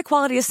with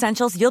high-quality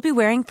essentials you'll be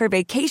wearing for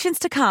vacations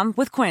to come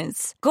with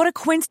Quince. Go to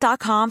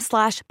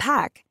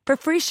quince.com/pack for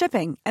free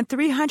shipping and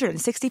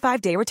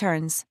 365-day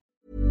returns.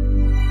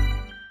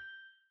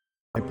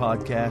 My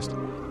podcast,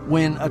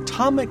 when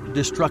atomic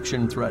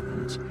destruction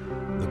threatens,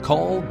 the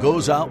call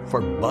goes out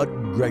for Bud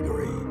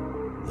Gregory,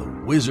 the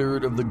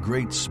wizard of the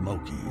Great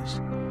Smokies,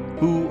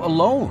 who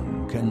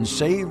alone can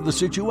save the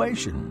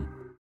situation.